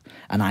wrist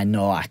and I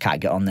know I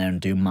can't get on there and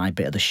do my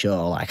bit of the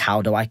show, like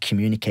how do I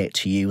communicate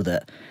to you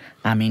that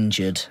I'm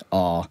injured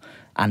or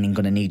I'm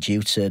going to need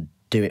you to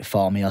do it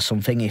for me or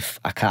something if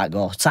I can't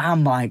go,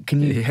 Sam, like,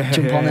 can you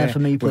jump on there for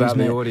me, please, without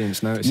mate? the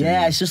audience noticing.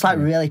 Yeah, it's just like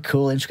really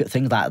cool, intricate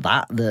things like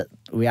that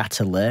we had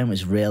to learn. It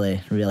was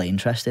really, really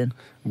interesting.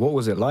 What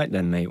was it like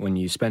then, mate, when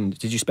did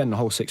you spend the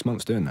whole 6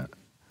 months doing that?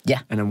 Yeah.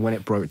 And then when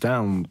it broke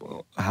down,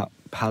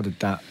 how did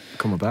that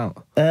come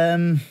about?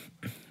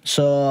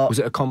 So... Was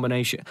it a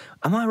combination?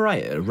 Am I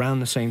right,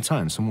 around the same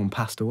time someone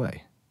passed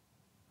away?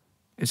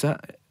 Is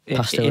that...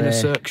 In a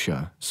Cirque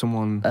show,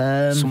 someone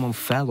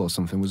fell or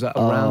something. Was that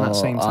around that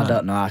same time? I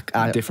don't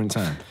know. Different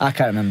time. I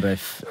can't remember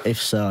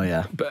if so.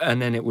 Yeah.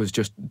 And then it was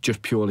just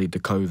purely the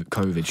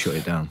COVID shut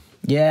it down.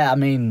 Yeah, I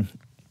mean,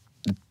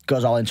 it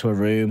goes all into a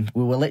room.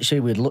 We were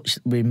literally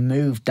we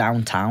moved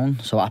downtown.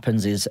 So what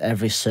happens is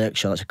every Cirque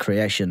show that's a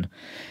creation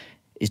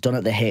is done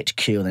at the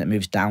HQ, and then it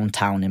moves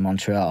downtown in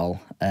Montreal.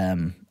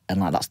 And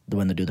like that's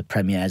when they do the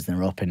premieres and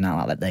they're open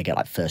now, like they get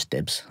like first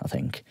dibs, I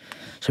think.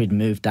 So we'd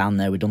moved down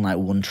there, we'd done like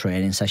one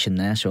training session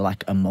there, so we're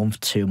like a month,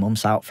 2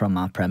 months out from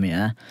our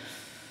premiere.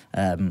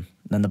 Then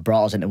they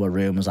brought us into a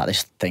room, it was like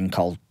this thing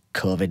called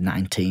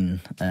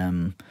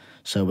COVID-19.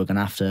 So we're gonna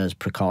have to, as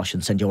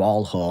precaution, send you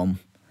all home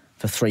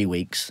for 3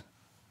 weeks,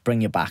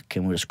 bring you back,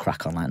 and we'll just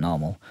crack on like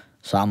normal.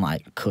 So I'm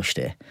like, cushed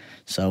it.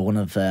 So one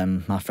of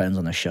my friends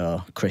on the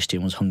show,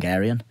 Christian, was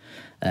Hungarian.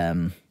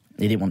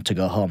 He didn't want to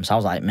go home. So I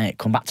was like, mate,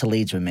 come back to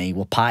Leeds with me.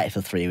 We'll party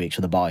for 3 weeks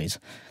with the boys.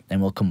 Then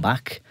we'll come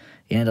back.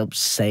 He ended up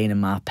staying in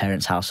my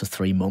parents' house for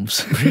 3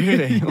 months.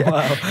 Really?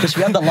 Wow. Because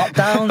we had the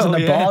lockdowns and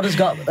the borders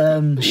got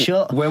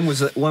shut.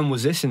 When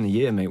was this in the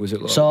year, mate? Was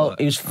it so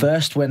it was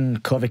first when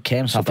COVID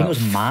came. So I think it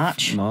was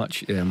March.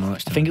 March. I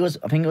think it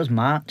was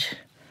March.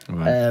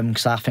 Right.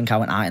 Because I think I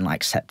went out in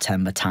like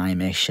September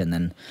time-ish,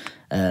 and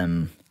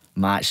then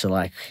March. So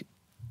like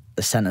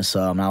the centre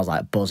saw, and I was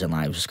like buzzing,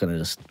 like I was just going to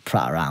just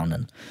prat around,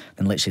 and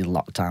then literally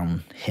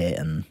lockdown hit,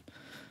 and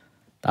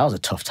that was a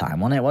tough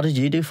time, wasn't it? What did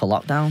you do for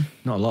lockdown?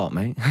 Not a lot,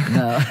 mate.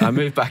 No. I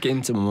moved back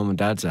into my mum and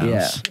dad's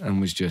house and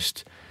was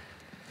just,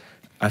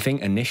 I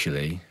think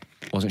initially,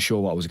 wasn't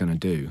sure what I was going to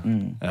do.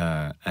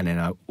 And then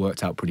I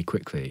worked out pretty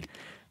quickly,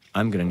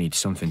 I'm going to need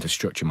something to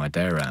structure my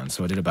day around.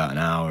 So I did about an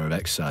hour of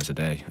exercise a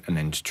day and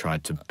then just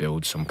tried to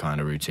build some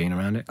kind of routine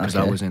around it. Because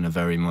I was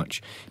very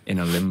much in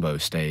a limbo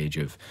stage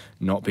of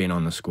not being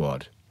on the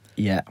squad.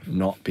 Yeah.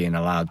 Not being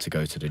allowed to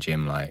go to the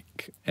gym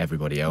like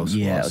everybody else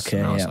was. Okay,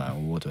 and I was like,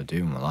 well, what do I do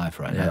in my life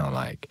right now?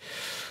 Like,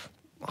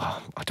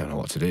 I don't know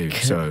what to do.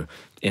 So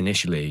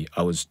initially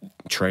I was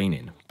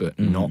training, but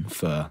not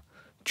for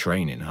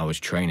training. I was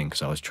training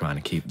because I was trying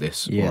to keep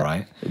this all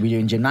right. Were you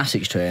doing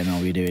gymnastics training, or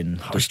were you doing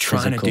I was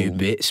trying to do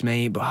bits,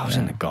 mate, but I was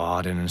in the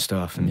garden and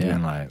stuff and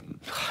doing like,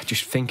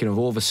 just thinking of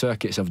all the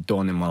circuits I've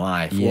done in my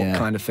life. What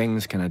kind of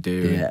things can I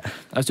do?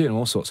 I was doing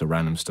all sorts of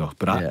random stuff,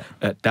 but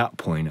at that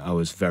point I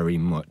was very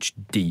much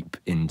deep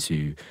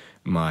into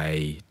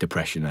my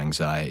depression,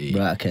 anxiety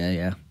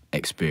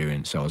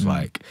experience. I was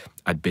like,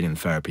 I'd been in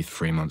therapy for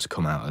 3 months,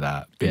 come out of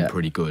that, been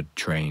pretty good,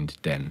 trained,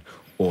 then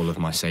all of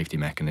my safety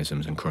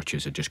mechanisms and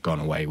crutches had just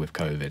gone away with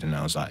COVID, and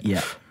I was like,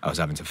 I was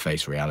having to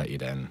face reality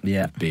then,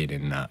 being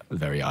in that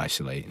very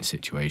isolating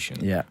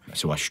situation.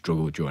 So I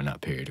struggled during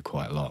that period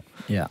quite a lot.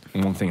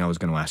 And one thing I was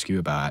going to ask you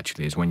about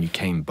actually is when you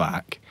came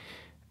back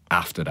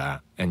after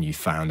that and you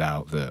found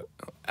out that,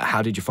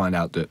 how did you find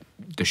out that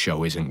the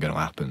show isn't going to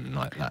happen,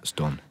 like that's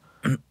done?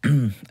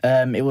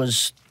 It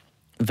was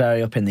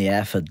very up in the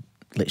air for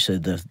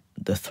literally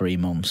the 3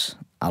 months.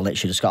 I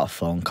literally just got a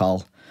phone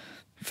call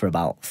for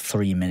about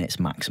 3 minutes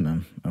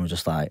maximum, and we're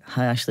just like,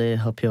 "Hi Ashley,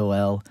 hope you're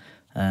well.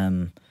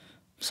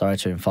 Sorry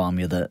to inform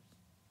you that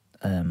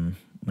we're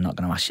not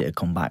going to ask you to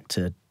come back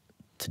to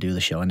do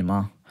the show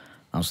anymore."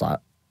 I was like,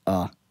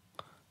 oh,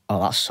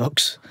 that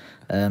sucks.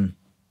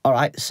 All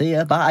right, see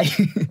ya, bye.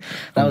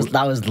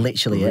 that was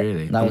literally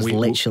really? it. That was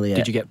literally it.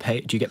 Did you get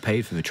paid? Do you get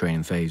paid for the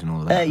training phase and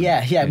all of that?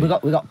 Yeah, we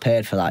got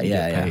paid for that.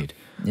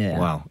 Yeah.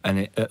 Wow.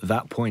 And at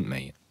that point,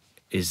 mate,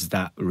 is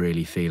that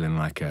really feeling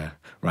like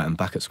right, I'm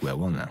back at square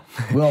one now?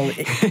 Well,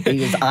 it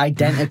was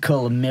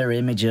identical mirror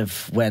image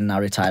of when I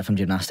retired from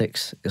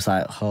gymnastics. It's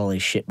like, holy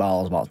shit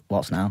balls,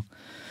 what's now?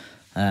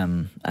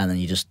 And then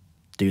you just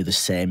do the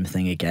same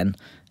thing again.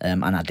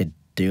 And I did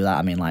do that.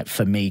 I mean, like,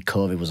 for me,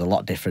 COVID was a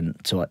lot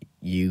different to what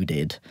you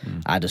did.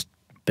 I just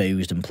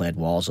boozed and played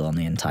Warzone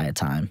the entire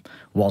time.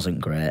 Wasn't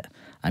great.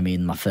 I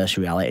mean, my first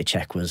reality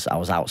check was I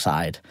was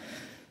outside.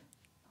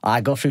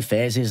 I go through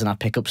phases and I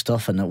pick up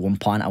stuff, and at one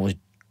point I was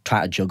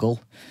trying to juggle.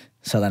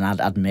 So then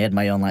I'd made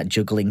my own, like,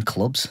 juggling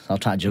clubs. I was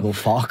trying to juggle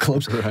 4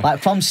 clubs. Right. Like,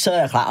 from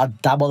Cirque, like, I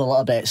dabbled a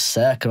little bit at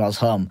Cirque when I was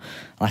home.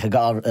 Like, I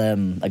got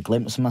a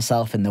glimpse of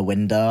myself in the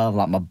window of,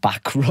 like, my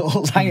back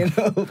rolls hanging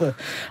over.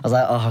 I was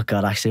like, oh,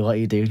 God, actually, what are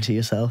you doing to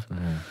yourself?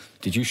 Yeah.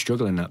 Did you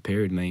struggle in that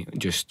period, mate,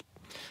 just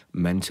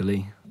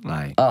mentally?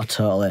 Like, oh,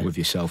 totally. With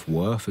your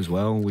self-worth as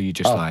well? Were you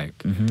just I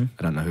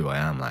don't know who I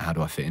am. Like, how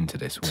do I fit into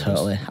this?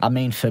 Totally. I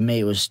mean, for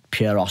me, it was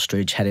pure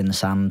ostrich, head in the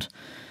sand,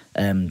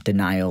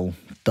 denial,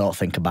 don't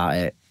think about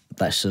it.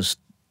 Let's just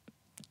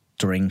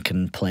drink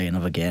and play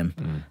another game.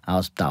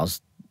 That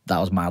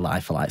was my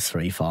life for like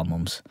 3-4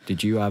 months.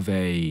 Did you have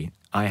I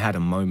had a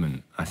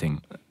moment, I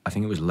think it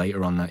was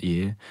later on that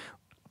year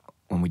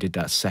when we did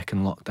that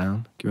second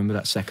lockdown. Do you remember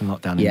that second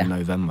lockdown in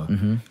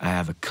November? I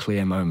have a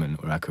clear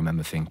moment where I can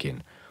remember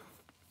thinking,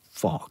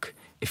 fuck,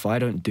 if I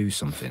don't do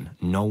something,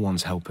 no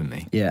one's helping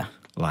me. Yeah.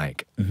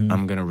 Like,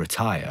 I'm going to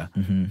retire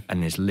and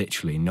there's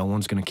literally no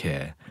one's going to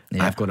care.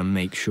 Yeah. I've got to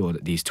make sure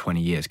that these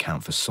 20 years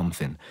count for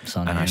something.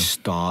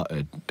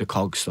 The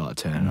cogs started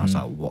turning and I was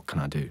like, what can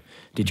I do?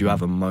 Did you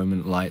have a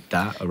moment like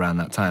that around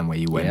that time where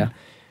you went,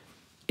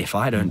 if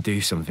I don't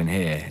do something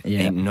here,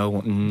 ain't no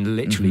one,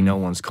 literally no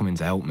one's coming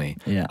to help me.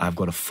 Yeah. I've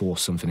got to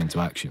force something into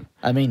action.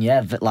 I mean,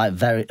 like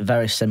very,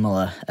 very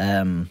similar.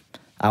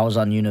 I was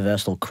on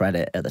universal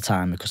credit at the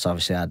time because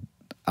obviously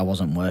I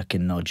wasn't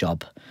working, no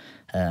job.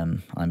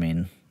 I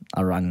mean,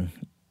 I rang,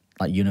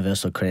 like,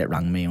 Universal Credit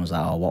rang me and was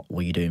like, oh, what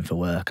were you doing for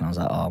work? And I was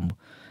like, oh,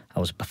 I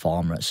was a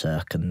performer at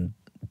Cirque. And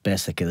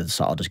basically they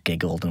sort of just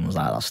giggled and was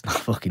like, that's not a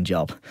fucking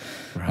job.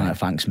 Right. I'm like,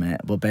 thanks, mate.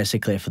 But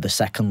basically for the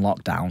second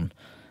lockdown,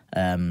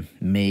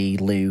 me,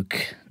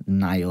 Luke,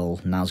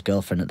 Nile's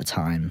girlfriend at the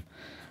time,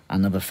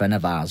 another friend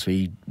of ours,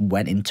 we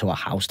went into a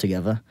house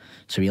together.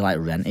 So we, like,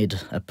 rented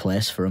a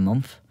place for a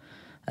month.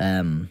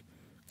 And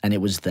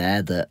it was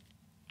there that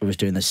we was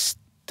doing the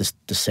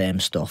same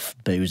stuff,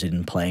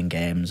 boozing, playing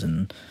games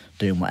and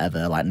doing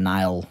whatever. Like,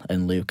 Nile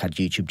and Luke had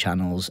YouTube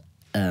channels.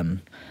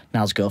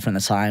 Nile's girlfriend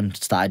at the time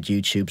started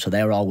YouTube, so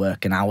they were all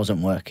working. I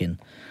wasn't working.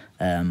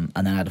 And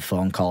then I had a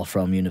phone call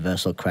from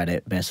Universal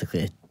Credit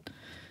basically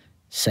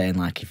saying,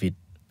 like,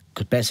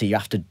 because basically you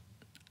have to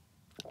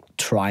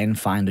try and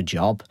find a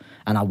job,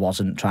 and I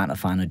wasn't trying to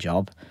find a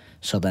job.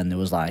 So then there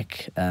was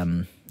like,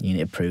 you need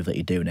to prove that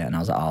you're doing it. And I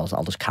was like,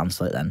 I'll just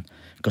cancel it then,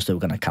 because they were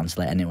going to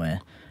cancel it anyway.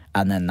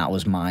 And then that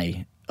was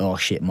my oh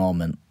shit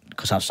moment,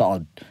 because I've sort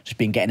of just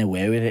been getting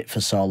away with it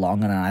for so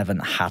long and I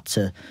haven't had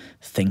to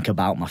think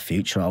about my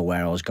future or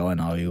where I was going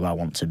or who I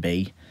want to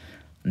be.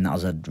 And that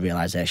was a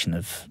realisation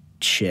of,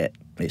 shit,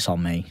 it's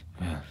on me.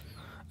 Yeah.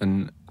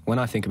 And when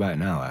I think about it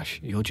now, Ash,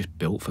 you're just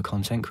built for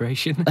content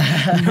creation.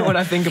 You know, when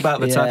I think about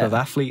the type of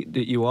athlete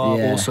that you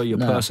are, also your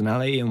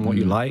personality and what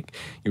you like,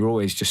 you're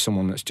always just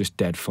someone that's just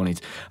dead funny.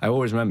 I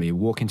always remember you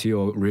walk into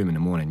your room in the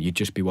morning, you'd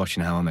just be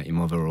watching How I Met Your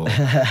Mother or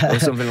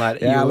something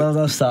like that. I love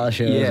those style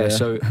shows. Yeah,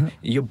 so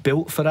you're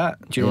built for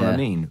that. Do you know what I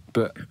mean?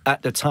 But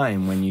at the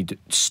time when you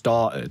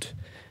started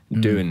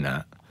doing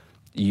that,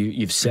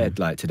 you've said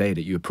like today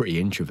that you were pretty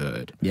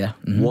introverted. Yeah.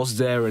 Was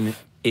there an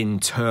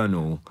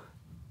internal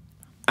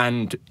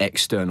and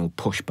external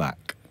pushback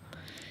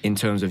in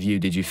terms of you?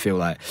 Did you feel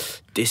like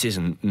this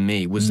isn't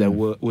me? Was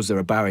there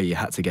a barrier you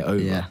had to get over?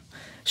 Yeah,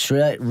 it's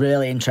a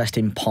really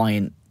interesting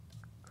point.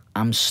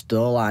 I'm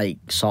still like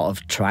sort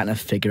of trying to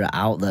figure it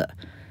out that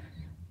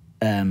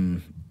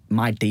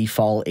my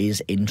default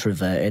is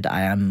introverted.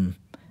 I am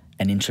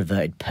an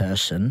introverted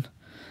person.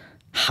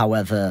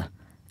 However,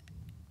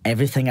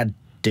 everything I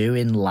do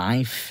in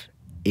life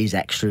is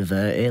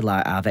extroverted.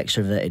 Like, I have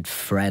extroverted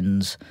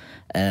friends.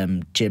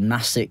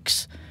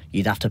 Gymnastics,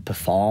 you'd have to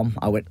perform.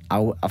 I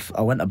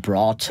went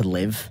abroad to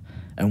live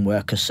and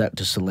work at Cirque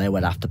Du Solei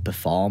where I'd have to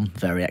perform.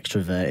 Very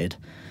extroverted.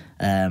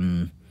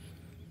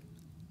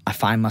 I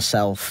find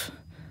myself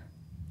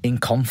in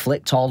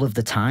conflict all of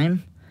the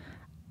time,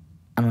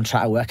 and I'm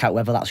trying to work out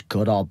whether that's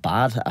good or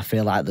bad. I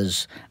feel like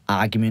there's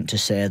argument to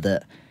say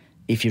that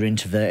if you're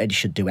introverted, you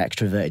should do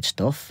extroverted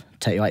stuff,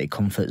 take you out your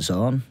comfort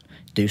zone,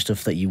 do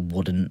stuff that you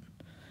wouldn't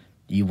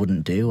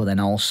do. And then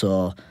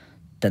also,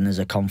 then there's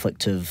a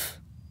conflict of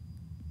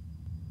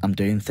I'm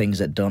doing things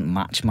that don't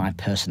match my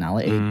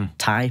personality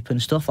type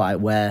and stuff. Like,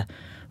 where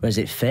does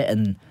it fit?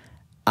 And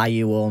are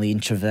you only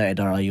introverted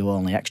or are you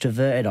only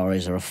extroverted, or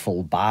is there a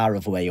full bar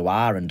of where you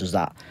are? And does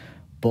that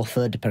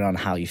buffer depending on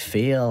how you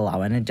feel,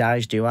 how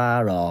energized you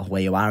are, or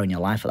where you are in your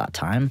life at that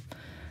time.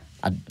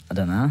 I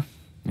don't know.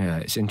 Yeah,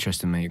 it's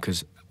interesting, mate,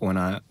 because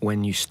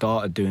when you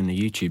started doing the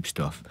YouTube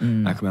stuff, I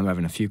can remember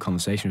having a few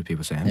conversations with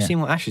people saying, have you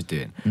seen what Ash is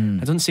doing? It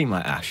doesn't seem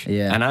like Ash.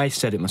 Yeah. And I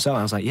said it myself,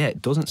 I was like, yeah, it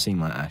doesn't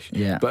seem like Ash.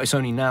 Yeah. But it's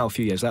only now, a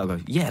few years later, I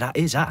go, yeah, that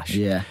is Ash.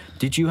 Yeah.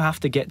 Did you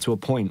have to get to a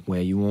point where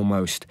you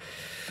almost,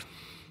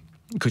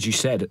 because you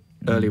said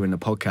earlier in the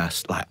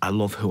podcast, like, I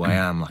love who I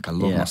am, like, I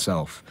love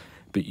myself.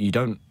 But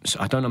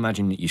I don't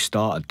imagine that you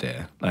started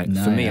there. Like,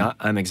 No, for me,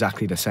 I'm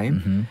exactly the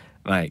same.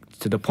 Like,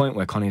 to the point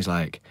where Connie's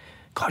like,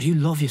 God, you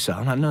love yourself.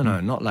 I'm like,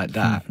 no, not like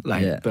that.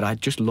 Like, but I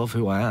just love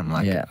who I am.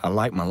 Like, I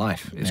like my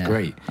life. It's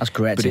great. That's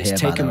great but to it's hear,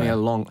 taken by me the a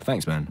way. long.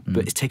 Thanks, man.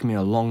 But it's taken me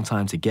a long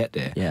time to get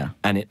there. Yeah.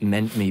 And it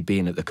meant me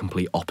being at the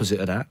complete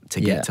opposite of that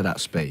to get to that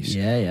space.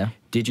 Yeah, yeah.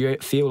 Did you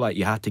feel like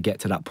you had to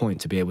get to that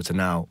point to be able to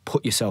now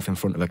put yourself in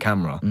front of a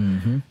camera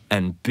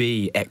and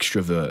be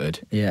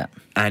extroverted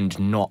and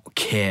not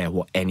care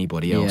what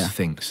anybody else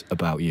thinks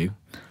about you?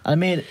 I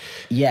mean,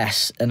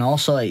 yes, and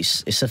also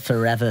it's a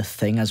forever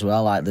thing as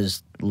well. Like,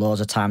 there's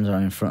loads of times where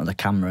I'm in front of the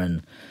camera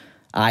and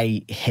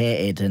I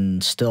hated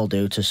and still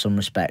do to some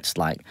respects,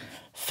 like,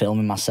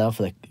 filming myself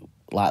like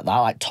that,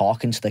 like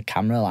talking to the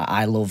camera. Like,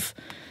 I love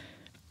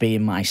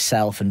being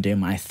myself and doing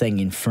my thing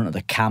in front of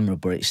the camera,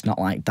 but it's not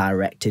like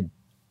directed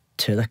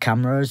to the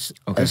cameras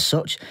as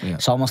such. Yeah.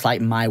 It's almost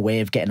like my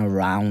way of getting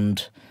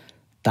around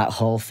that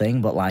whole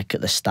thing. But like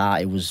at the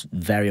start, it was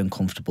very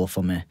uncomfortable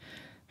for me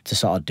to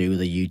sort of do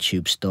the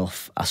YouTube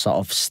stuff. I sort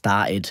of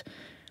started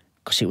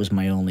because it was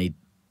my only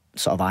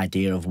sort of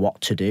idea of what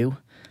to do.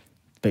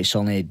 But it's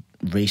only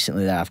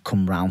recently that I've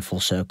come round full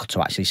circle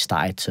to actually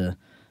started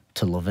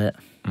to love it.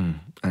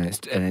 And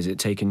has it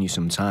taken you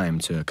some time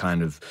to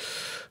kind of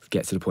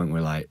get to the point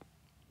where, like,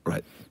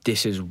 right,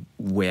 this is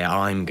where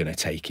I'm going to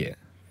take it?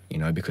 You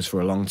know, because for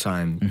a long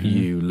time,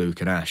 you, Luke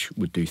and Ash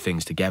would do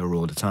things together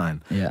all the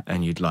time. Yeah.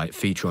 And you'd, like,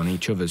 feature on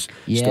each other's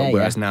stuff.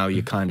 Whereas now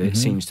you kind of, it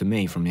seems to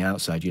me from the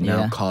outside, you're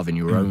now carving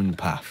your own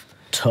path.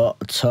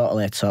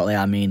 Totally.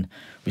 I mean,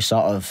 we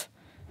sort of,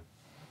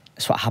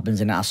 it's what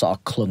happens in that I sort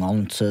of clung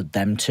on to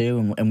them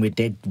too, and we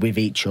did with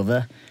each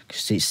other,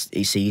 because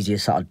it's easier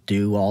to sort of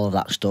do all of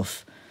that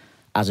stuff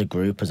as a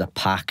group, as a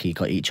pack. You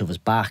got each other's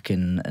back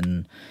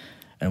and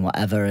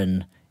whatever,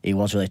 and it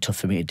was really tough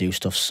for me to do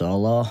stuff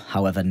solo.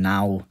 However,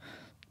 now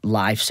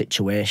life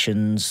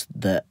situations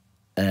that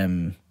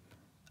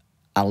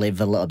I live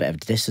a little bit of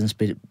distance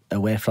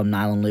away from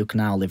Nile and Luke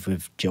now. I live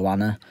with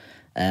Joanna.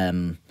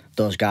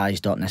 Those guys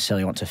don't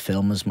necessarily want to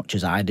film as much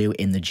as I do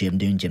in the gym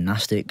doing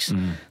gymnastics.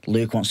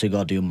 Luke wants to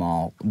go do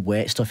more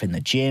weight stuff in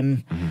the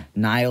gym.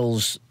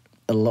 Nile's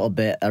a little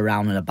bit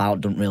around and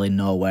about, don't really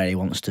know where he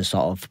wants to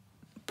sort of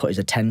put his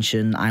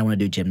attention. I want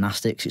to do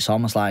gymnastics. It's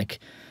almost like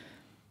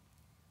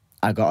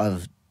I got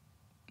to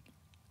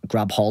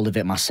grab hold of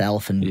it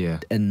myself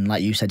and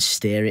like you said,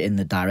 steer it in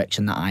the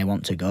direction that I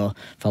want to go.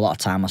 For a lot of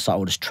time, I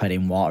sort of just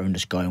treading water and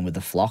just going with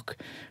the flock,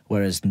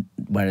 whereas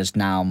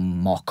now I'm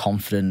more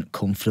confident,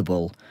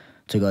 comfortable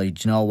to go, do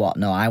you know what?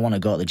 No, I want to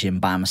go to the gym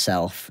by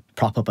myself,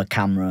 prop up a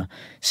camera,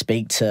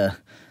 speak to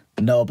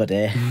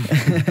nobody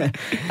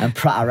and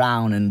prat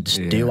around and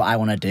just do what I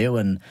want to do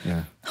and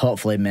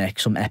hopefully make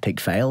some epic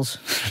fails.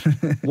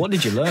 What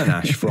did you learn,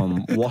 Ash,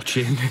 from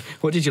watching?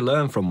 What did you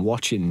learn from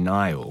watching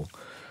Nile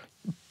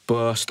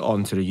burst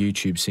onto the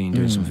YouTube scene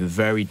doing something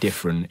very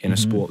different in a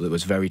sport that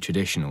was very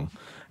traditional,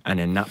 and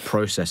in that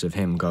process of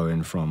him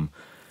going from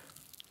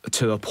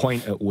to the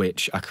point at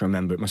which I can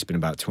remember, it must have been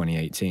about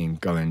 2018,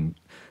 going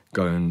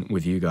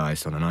with you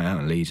guys on a night out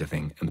in Leeds, I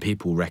think, and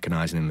people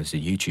recognising him as a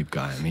YouTube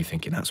guy, and me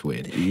thinking that's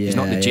weird. He's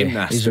not the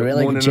gymnast. He's a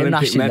really good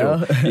gymnast, medal.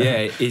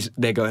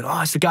 They're going,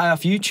 oh, it's the guy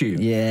off YouTube.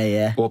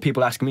 Yeah. Or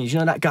people asking me, do you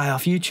know that guy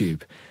off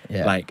YouTube?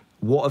 Yeah. Like,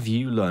 what have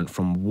you learnt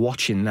from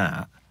watching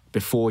that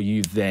before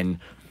you've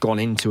then gone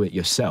into it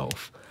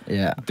yourself?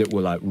 Yeah. That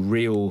were like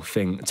real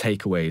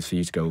takeaways for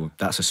you to go,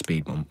 that's a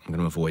speed bump, I'm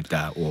going to avoid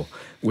that. Or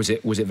was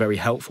it very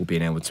helpful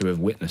being able to have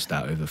witnessed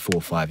that over 4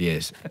 or 5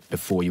 years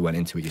before you went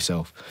into it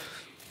yourself?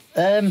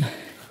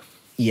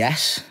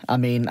 Yes. I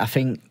mean, I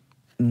think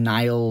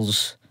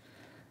Nile's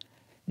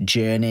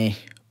journey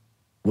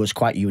was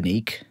quite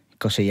unique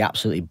because he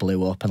absolutely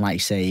blew up, and like you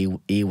say,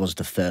 he was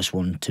the first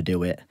one to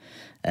do it.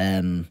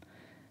 When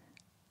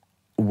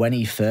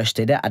he first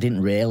did it, I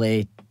didn't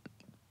really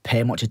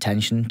pay much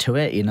attention to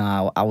it. You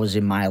know, I was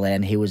in my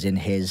lane, he was in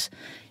his.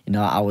 You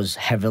know, I was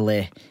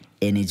heavily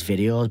in his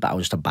videos, but I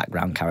was just a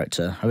background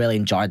character. I really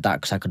enjoyed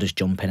that because I could just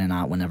jump in and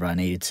out whenever I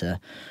needed to.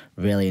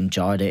 Really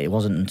enjoyed it. It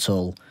wasn't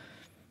until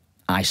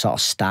I sort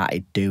of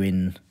started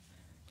doing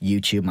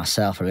YouTube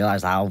myself I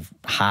realised how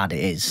hard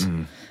it is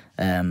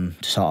to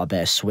sort of be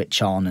a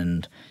switch on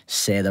and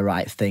say the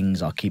right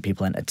things or keep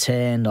people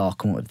entertained or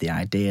come up with the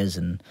ideas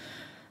and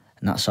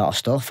that sort of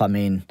stuff. I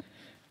mean,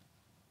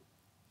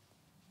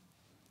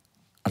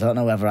 I don't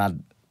know whether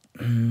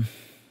I'm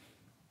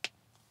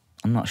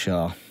not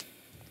sure.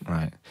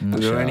 Right.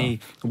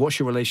 What's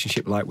your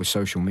relationship like with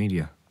social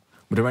media?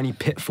 Were there any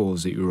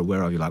pitfalls that you were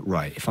aware of? You're like,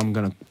 right, if I'm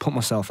going to put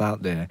myself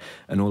out there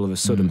and all of a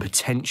sudden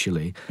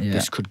potentially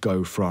this could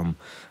go from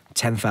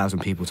 10,000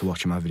 people to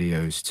watching my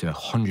videos to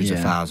hundreds of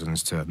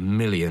thousands to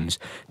millions,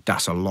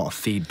 that's a lot of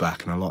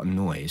feedback and a lot of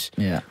noise.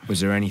 Yeah. Was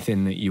there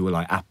anything that you were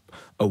like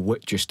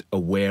just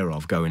aware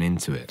of going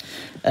into it?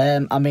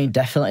 I mean,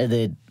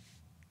 definitely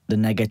the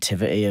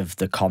negativity of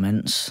the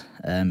comments.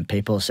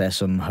 People say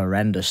some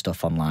horrendous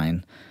stuff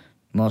online,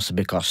 mostly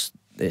because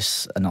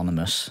it's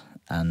anonymous.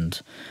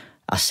 And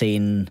I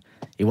seen,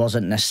 it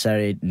wasn't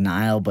necessarily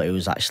Nile, but it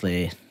was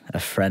actually a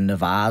friend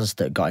of ours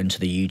that got into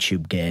the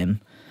YouTube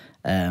game,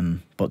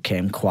 but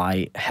came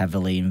quite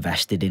heavily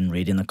invested in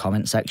reading the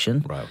comment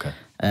section. Right, okay.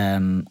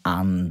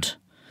 And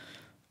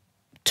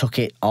took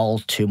it all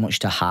too much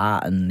to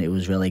heart, and it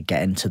was really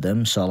getting to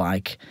them. So,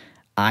 like,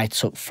 I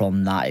took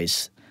from that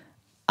is,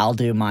 I'll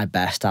do my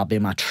best, I'll be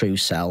my true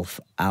self,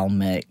 I'll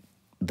make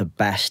the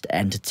best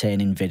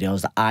entertaining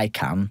videos that I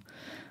can,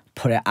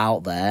 put it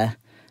out there,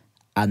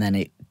 and then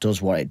it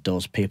does what it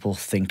does. People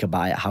think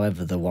about it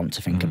however they want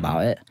to think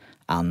about it,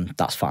 and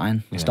that's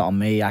fine. It's not on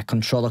me. I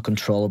control the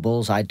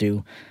controllables. I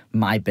do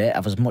my bit,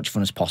 have as much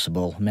fun as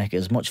possible, make it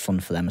as much fun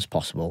for them as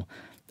possible,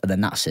 and then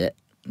that's it.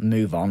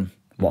 Move on.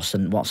 What's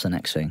the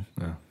next thing?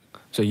 Yeah.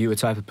 So you a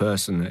type of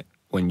person that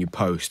when you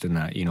post and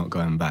that, you're not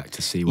going back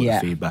to see what the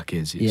feedback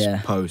is.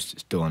 It's post,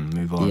 it's done,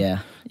 move on. Yeah.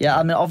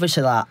 I mean,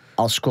 obviously, like,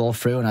 I'll scroll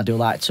through and I do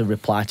like to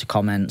reply to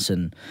comments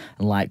and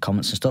like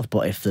comments and stuff,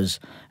 but if there's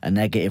a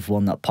negative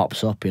one that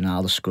pops up, you know,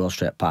 I'll just scroll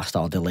straight past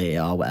or delete it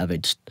or whatever.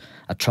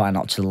 I try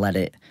not to let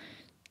it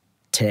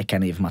take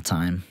any of my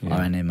time or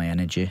any of my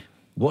energy.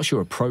 What's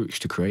your approach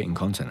to creating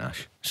content,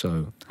 Ash?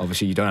 So,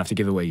 obviously, you don't have to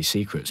give away your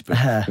secrets,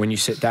 but when you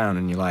sit down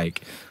and you're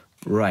like,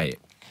 right,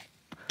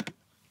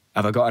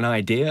 have I got an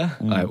idea?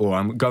 Like, or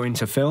I'm going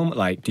to film?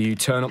 Like, do you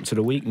turn up to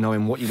the week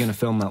knowing what you're going to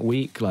film that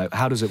week? Like,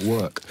 how does it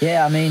work?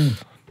 Yeah, I mean,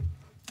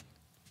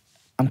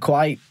 I'm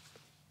quite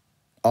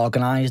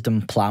organised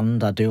and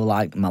planned. I do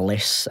like my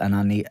lists, and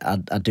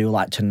I do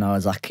like to know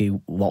exactly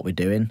what we're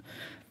doing.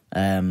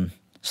 So,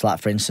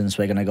 like, for instance,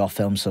 we're going to go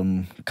film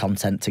some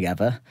content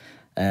together.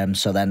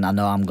 So then I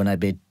know I'm going to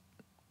be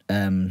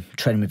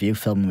training with you,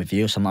 filming with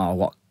you. So I'm like,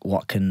 oh,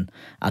 what can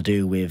I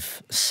do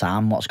with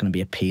Sam? What's going to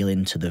be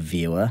appealing to the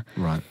viewer?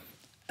 Right.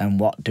 And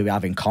what do we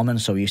have in common?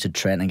 So we used to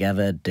train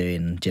together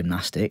doing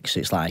gymnastics.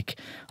 It's like,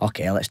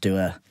 okay, let's do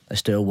a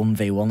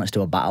 1v1, let's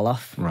do a battle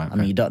off. Right. I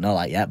mean, you don't know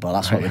that yet, but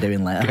that's what we're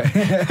doing later.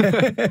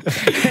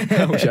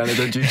 I wish I had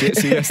done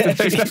jiu-jitsu yesterday.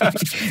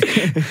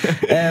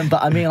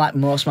 But I mean, like,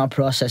 most of my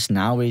process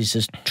now is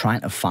just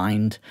trying to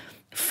find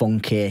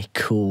funky,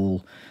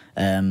 cool,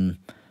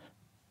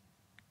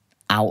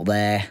 out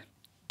there,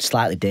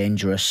 slightly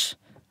dangerous,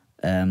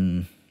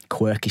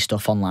 quirky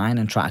stuff online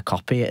and try to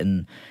copy it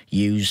and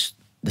use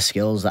the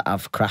skills that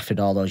I've crafted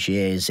all those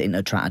years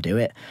into trying to do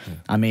it.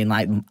 I mean,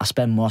 like, I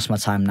spend most of my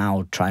time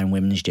now trying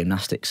women's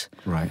gymnastics.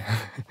 Right.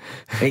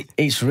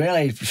 It's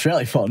really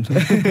fun.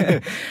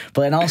 But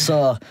then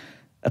also,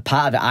 a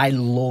part of it, I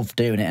love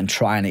doing it and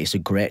trying it. It's a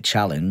great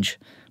challenge.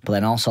 But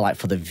then also, like,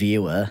 for the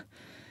viewer,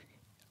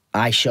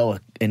 I show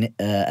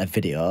a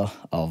video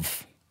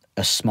of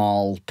a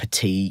small,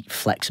 petite,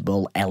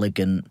 flexible,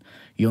 elegant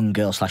young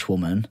girl /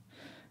 woman,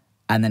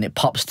 and then it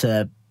pops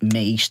to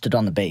me stood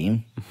on the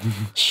beam,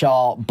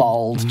 short,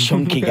 bald,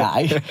 chunky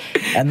guy,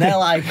 and they're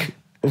like,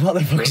 what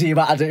the fuck is he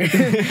about to do?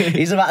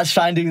 He's about to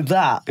try and do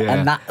that.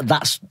 And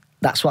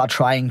that's what I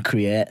try and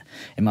create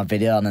in my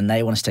video, and then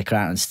they want to stick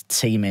around and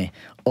see me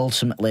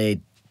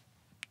ultimately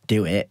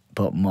do it,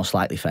 but most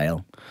likely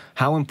fail.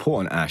 How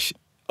important, Ash,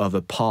 are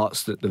the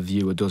parts that the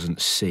viewer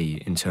doesn't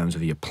see in terms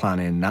of your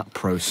planning, that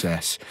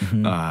process,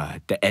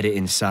 the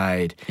editing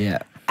side? Yeah.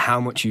 How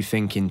much you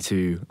think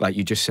into, like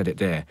you just said it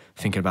there,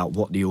 thinking about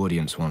what the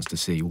audience wants to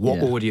see,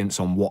 what audience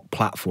on what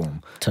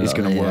platform is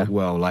going to work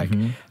well. Like,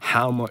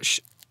 how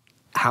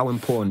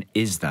important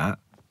is that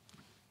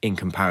in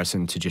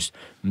comparison to just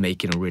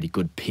making a really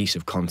good piece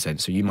of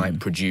content? So you might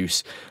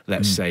produce,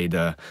 let's say,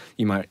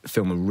 you might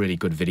film a really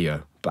good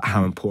video, but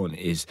how important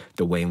is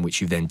the way in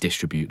which you then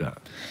distribute that?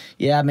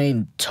 Yeah, I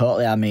mean,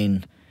 totally. I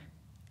mean,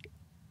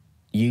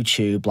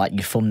 YouTube, like,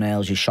 your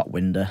thumbnail's your shop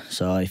window.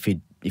 So if you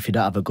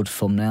don't have a good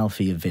thumbnail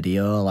for your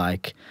video,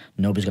 like,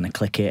 nobody's going to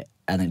click it,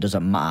 and it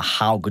doesn't matter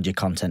how good your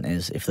content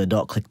is. If they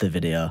don't click the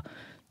video,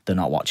 they're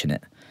not watching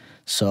it.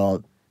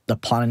 So the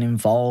planning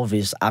involved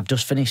is, I've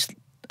just finished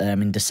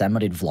in December,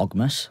 I did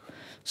Vlogmas.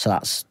 So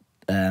that's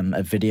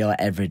a video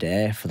every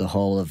day for the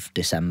whole of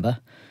December.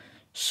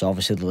 So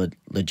obviously the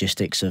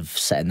logistics of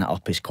setting that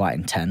up is quite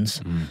intense.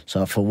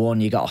 So for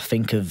one, you got to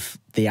think of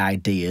the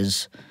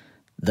ideas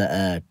that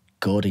are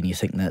good and you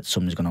think that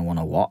someone's going to want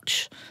to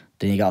watch.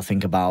 Then you got to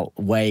think about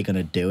where you're going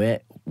to do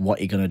it, what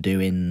you're going to do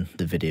in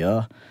the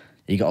video.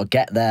 You got to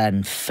get there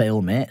and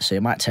film it. So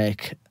it might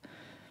take,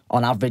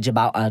 on average,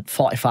 about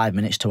 45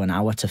 minutes to an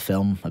hour to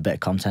film a bit of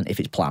content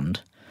if it's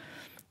planned.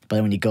 But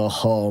then when you go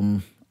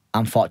home,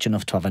 I'm fortunate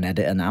enough to have an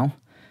editor now.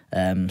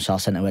 So I'll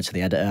send it away to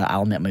the editor.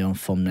 I'll make my own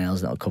thumbnails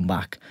and it'll come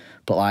back.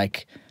 But,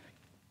 like,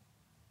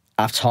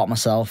 I've taught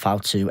myself how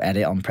to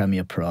edit on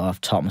Premiere Pro.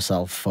 I've taught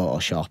myself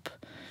Photoshop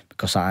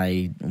because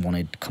I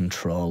wanted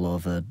control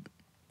over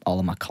all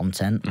of my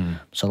content.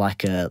 So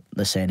like,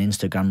 let's say an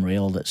Instagram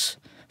reel that's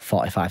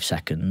 45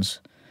 seconds.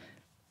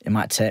 It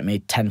might take me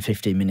 10,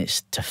 15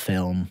 minutes to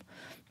film,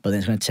 but then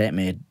it's going to take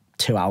me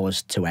 2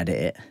 hours to edit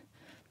it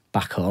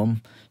back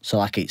home. So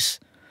like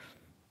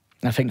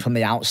I think from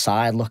the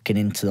outside, looking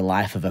into the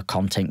life of a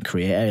content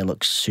creator, it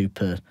looks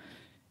super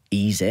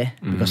easy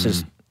because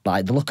there's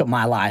like, they look at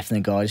my life and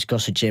they go, he just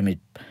goes to gym, he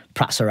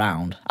prats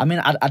around. I mean,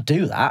 I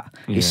do that.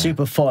 It's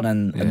super fun,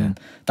 and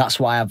that's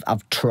why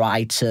I've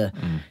tried to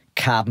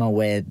carve my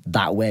way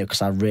that way,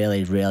 because I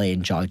really, really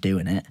enjoy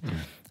doing it.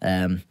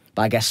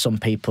 But I guess some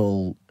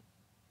people,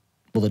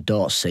 well, they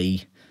don't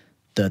see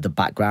the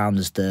background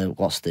as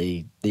what's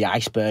the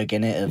iceberg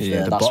in it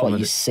of that's what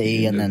you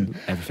see, and then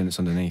everything that's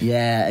underneath.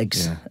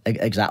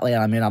 Exactly.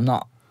 I mean,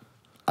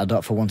 I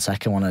don't for one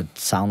second want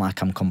to sound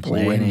like I'm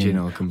complaining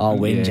or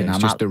whinging. It's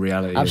just the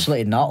reality.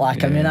 Absolutely not.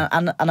 Like, I mean,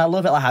 and I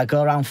love it. Like, I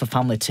go around for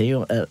family tea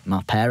at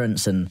my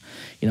parents, and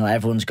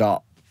everyone's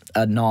got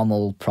a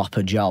normal,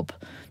 proper job,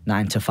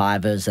 9 to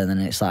 5ers, and then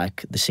it's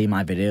like they see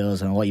my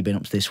videos and what you been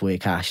up to this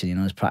week, Ash,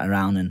 and it's prattling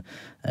around,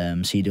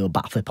 and so you do a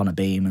backflip on a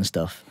beam and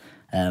stuff,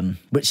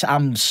 which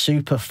I'm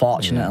super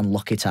fortunate and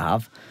lucky to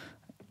have.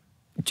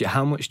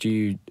 How much do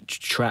you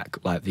track,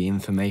 like, the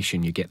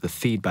information you get, the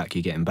feedback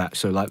you're getting back?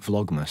 So, like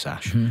Vlogmas,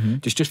 Ash,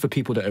 just for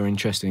people that are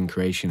interested in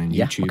creation and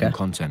YouTube and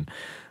content,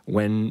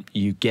 when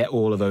you get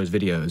all of those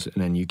videos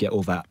and then you get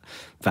all that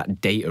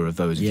data of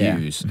those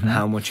views,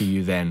 how much are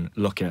you then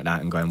looking at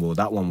that and going, well,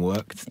 that one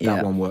worked,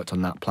 that one worked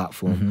on that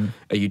platform?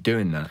 Are you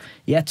doing that?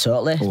 Yeah,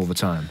 totally. All the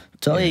time?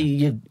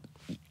 Totally.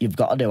 You've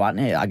got to do,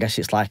 haven't you? I guess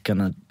it's like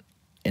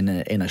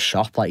in a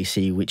shop, like, you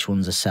see which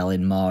ones are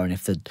selling more, and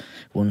if the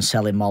one's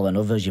selling more than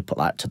others, you put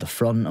that to the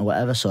front or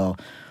whatever. So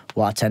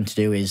what I tend to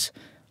do is,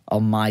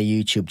 on my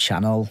YouTube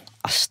channel,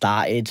 I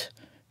started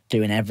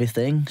doing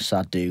everything. So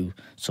I do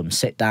some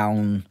sit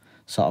down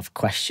sort of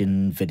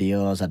question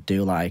videos. I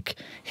do like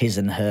his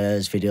and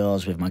hers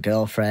videos with my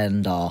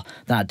girlfriend, or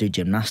then I do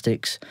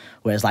gymnastics.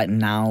 Whereas like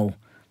now,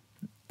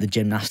 the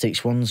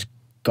gymnastics ones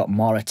got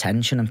more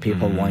attention and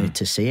people wanted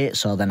to see it,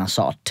 so then I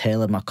sort of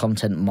tailored my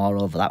content more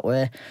over that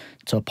way,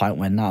 to a point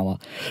where now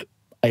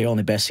I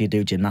only basically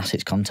do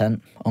gymnastics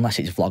content, unless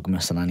it's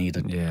Vlogmas and I need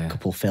a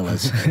couple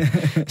fillers.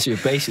 So you're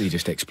basically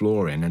just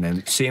exploring and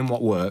then seeing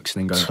what works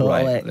and then going,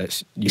 totally.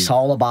 It's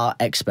all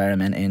about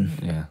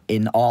experimenting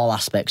in all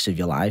aspects of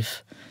your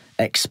life.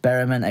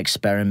 Experiment,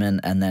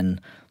 and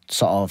then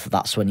sort of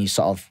that's when you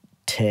sort of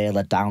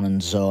tailor down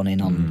and zone in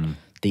on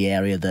the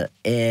area that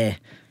A,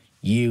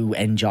 you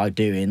enjoy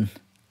doing,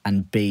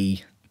 and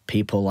B,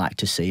 people like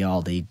to see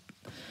all the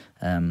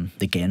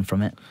gain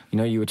from it.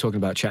 You were talking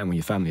about chatting with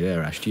your family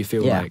there, Ash. Do you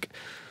feel like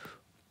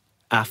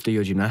after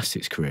your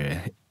gymnastics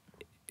career,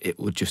 it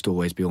would just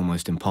always be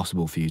almost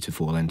impossible for you to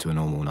fall into a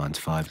normal 9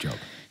 to 5 job?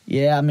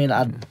 Yeah, I mean,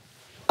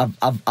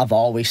 I've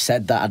always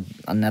said that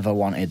I never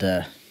wanted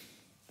a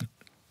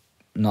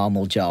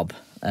normal job.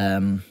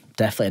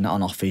 Definitely not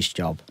an office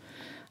job.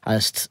 I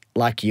just,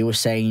 like you were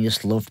saying, you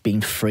just love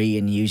being free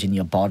and using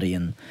your body,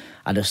 and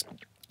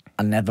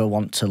I never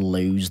want to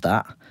lose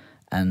that,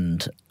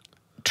 and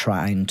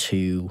trying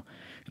to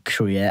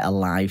create a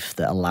life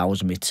that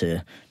allows me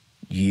to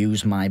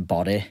use my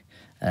body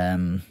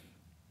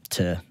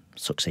to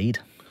succeed.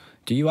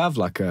 Do you have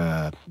like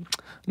not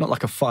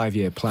like a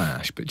 5-year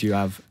plan, Ash, but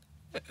have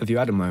you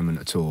had a moment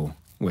at all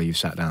where you've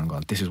sat down and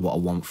gone, this is what I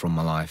want from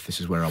my life, this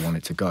is where I want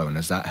it to go, and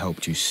has that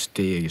helped you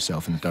steer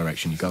yourself in the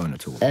direction you're going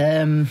at all?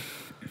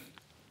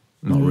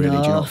 Not really.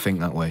 No. Do you not think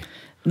that way?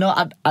 No,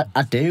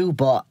 I do,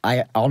 but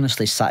I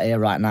honestly sat here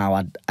right now,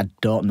 I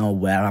don't know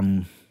where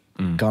I'm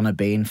gonna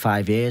be in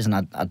 5 years, and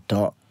I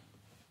don't,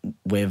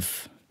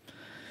 with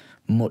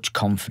much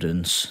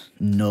confidence,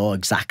 know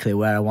exactly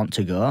where I want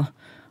to go.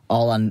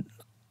 All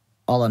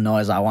I know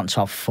is I want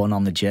to have fun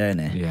on the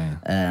journey.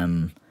 Yeah.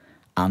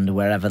 And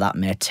wherever that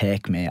may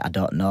take me, I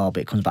don't know.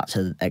 But it comes back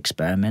to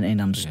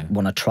experimenting. I just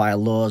want to try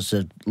loads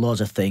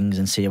of things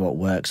and see what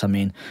works. I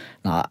mean,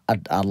 I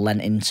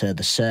lent into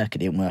the Cirque, it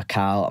didn't work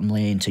out. I'm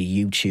leaning into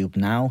YouTube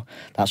now.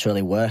 That's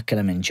really working.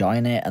 I'm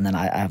enjoying it, and then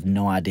I have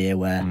no idea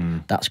where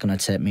that's going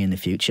to take me in the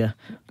future.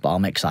 But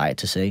I'm excited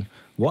to see.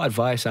 What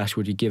advice, Ash,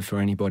 would you give for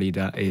anybody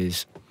that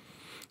is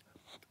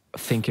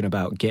thinking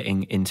about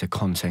getting into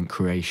content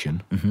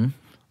creation?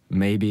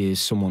 Maybe is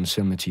someone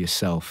similar to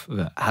yourself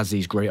that has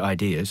these great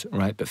ideas,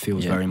 right, but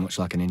feels very much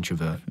like an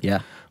introvert. Yeah.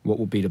 What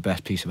would be the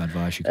best piece of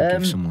advice you could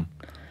give someone?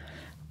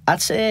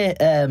 I'd say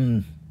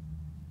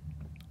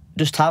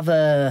just have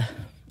a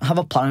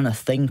plan and a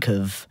think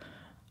of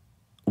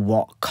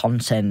what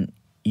content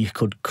you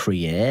could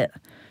create,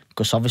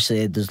 because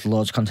obviously there's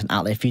loads of content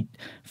out there.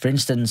 For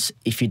instance,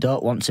 if you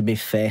don't want to be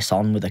face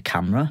on with a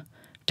camera,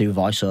 do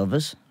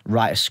voiceovers,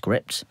 write a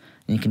script,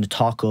 and you can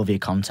talk over your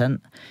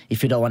content.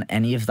 If you don't want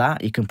any of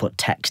that, you can put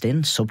text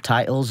in,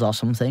 subtitles or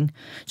something.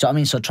 So I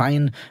mean, so try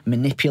and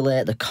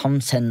manipulate the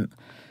content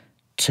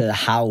to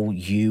how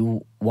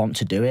you want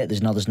to do it.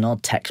 There's no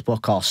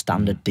textbook or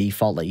standard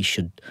default that you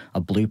should, a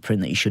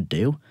blueprint that you should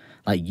do.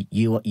 Like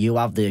you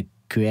have the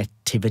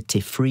creativity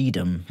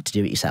freedom to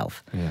do it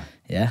yourself.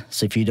 Yeah.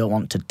 So if you don't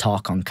want to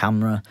talk on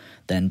camera,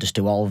 then just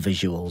do all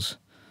visuals.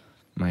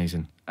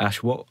 Amazing.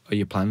 Ash, what are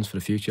your plans for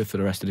the future, for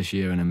the rest of this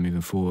year and then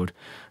moving forward?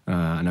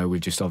 I know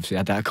we've just obviously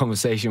had that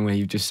conversation where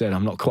you've just said,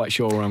 I'm not quite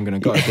sure where I'm going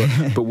to go,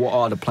 but what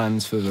are the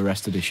plans for the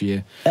rest of this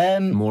year?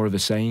 More of the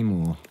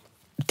same, or...?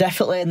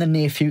 Definitely in the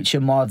near future,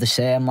 more of the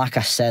same. Like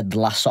I said, the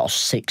last sort of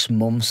 6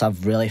 months,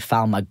 I've really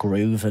found my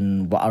groove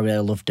and what I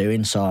really love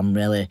doing. So I'm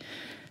really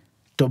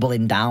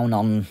doubling down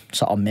on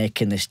sort of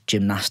making this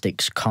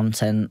gymnastics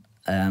content.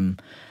 I'm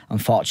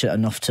fortunate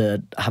enough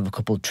to have a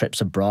couple of trips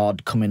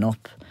abroad coming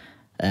up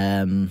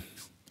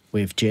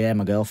with Jay,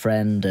 my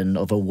girlfriend, and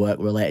other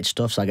work-related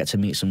stuff. So I get to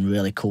meet some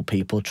really cool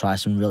people, try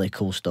some really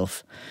cool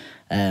stuff.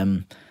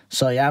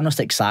 So yeah, I'm just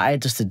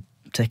excited just to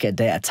take it a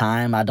day at a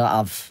time. I don't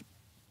have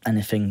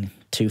anything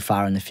too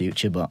far in the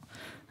future, but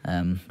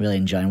really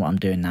enjoying what I'm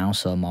doing now,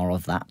 so more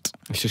of that.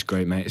 It's just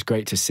great, mate. It's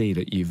great to see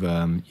that you've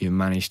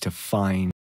managed to find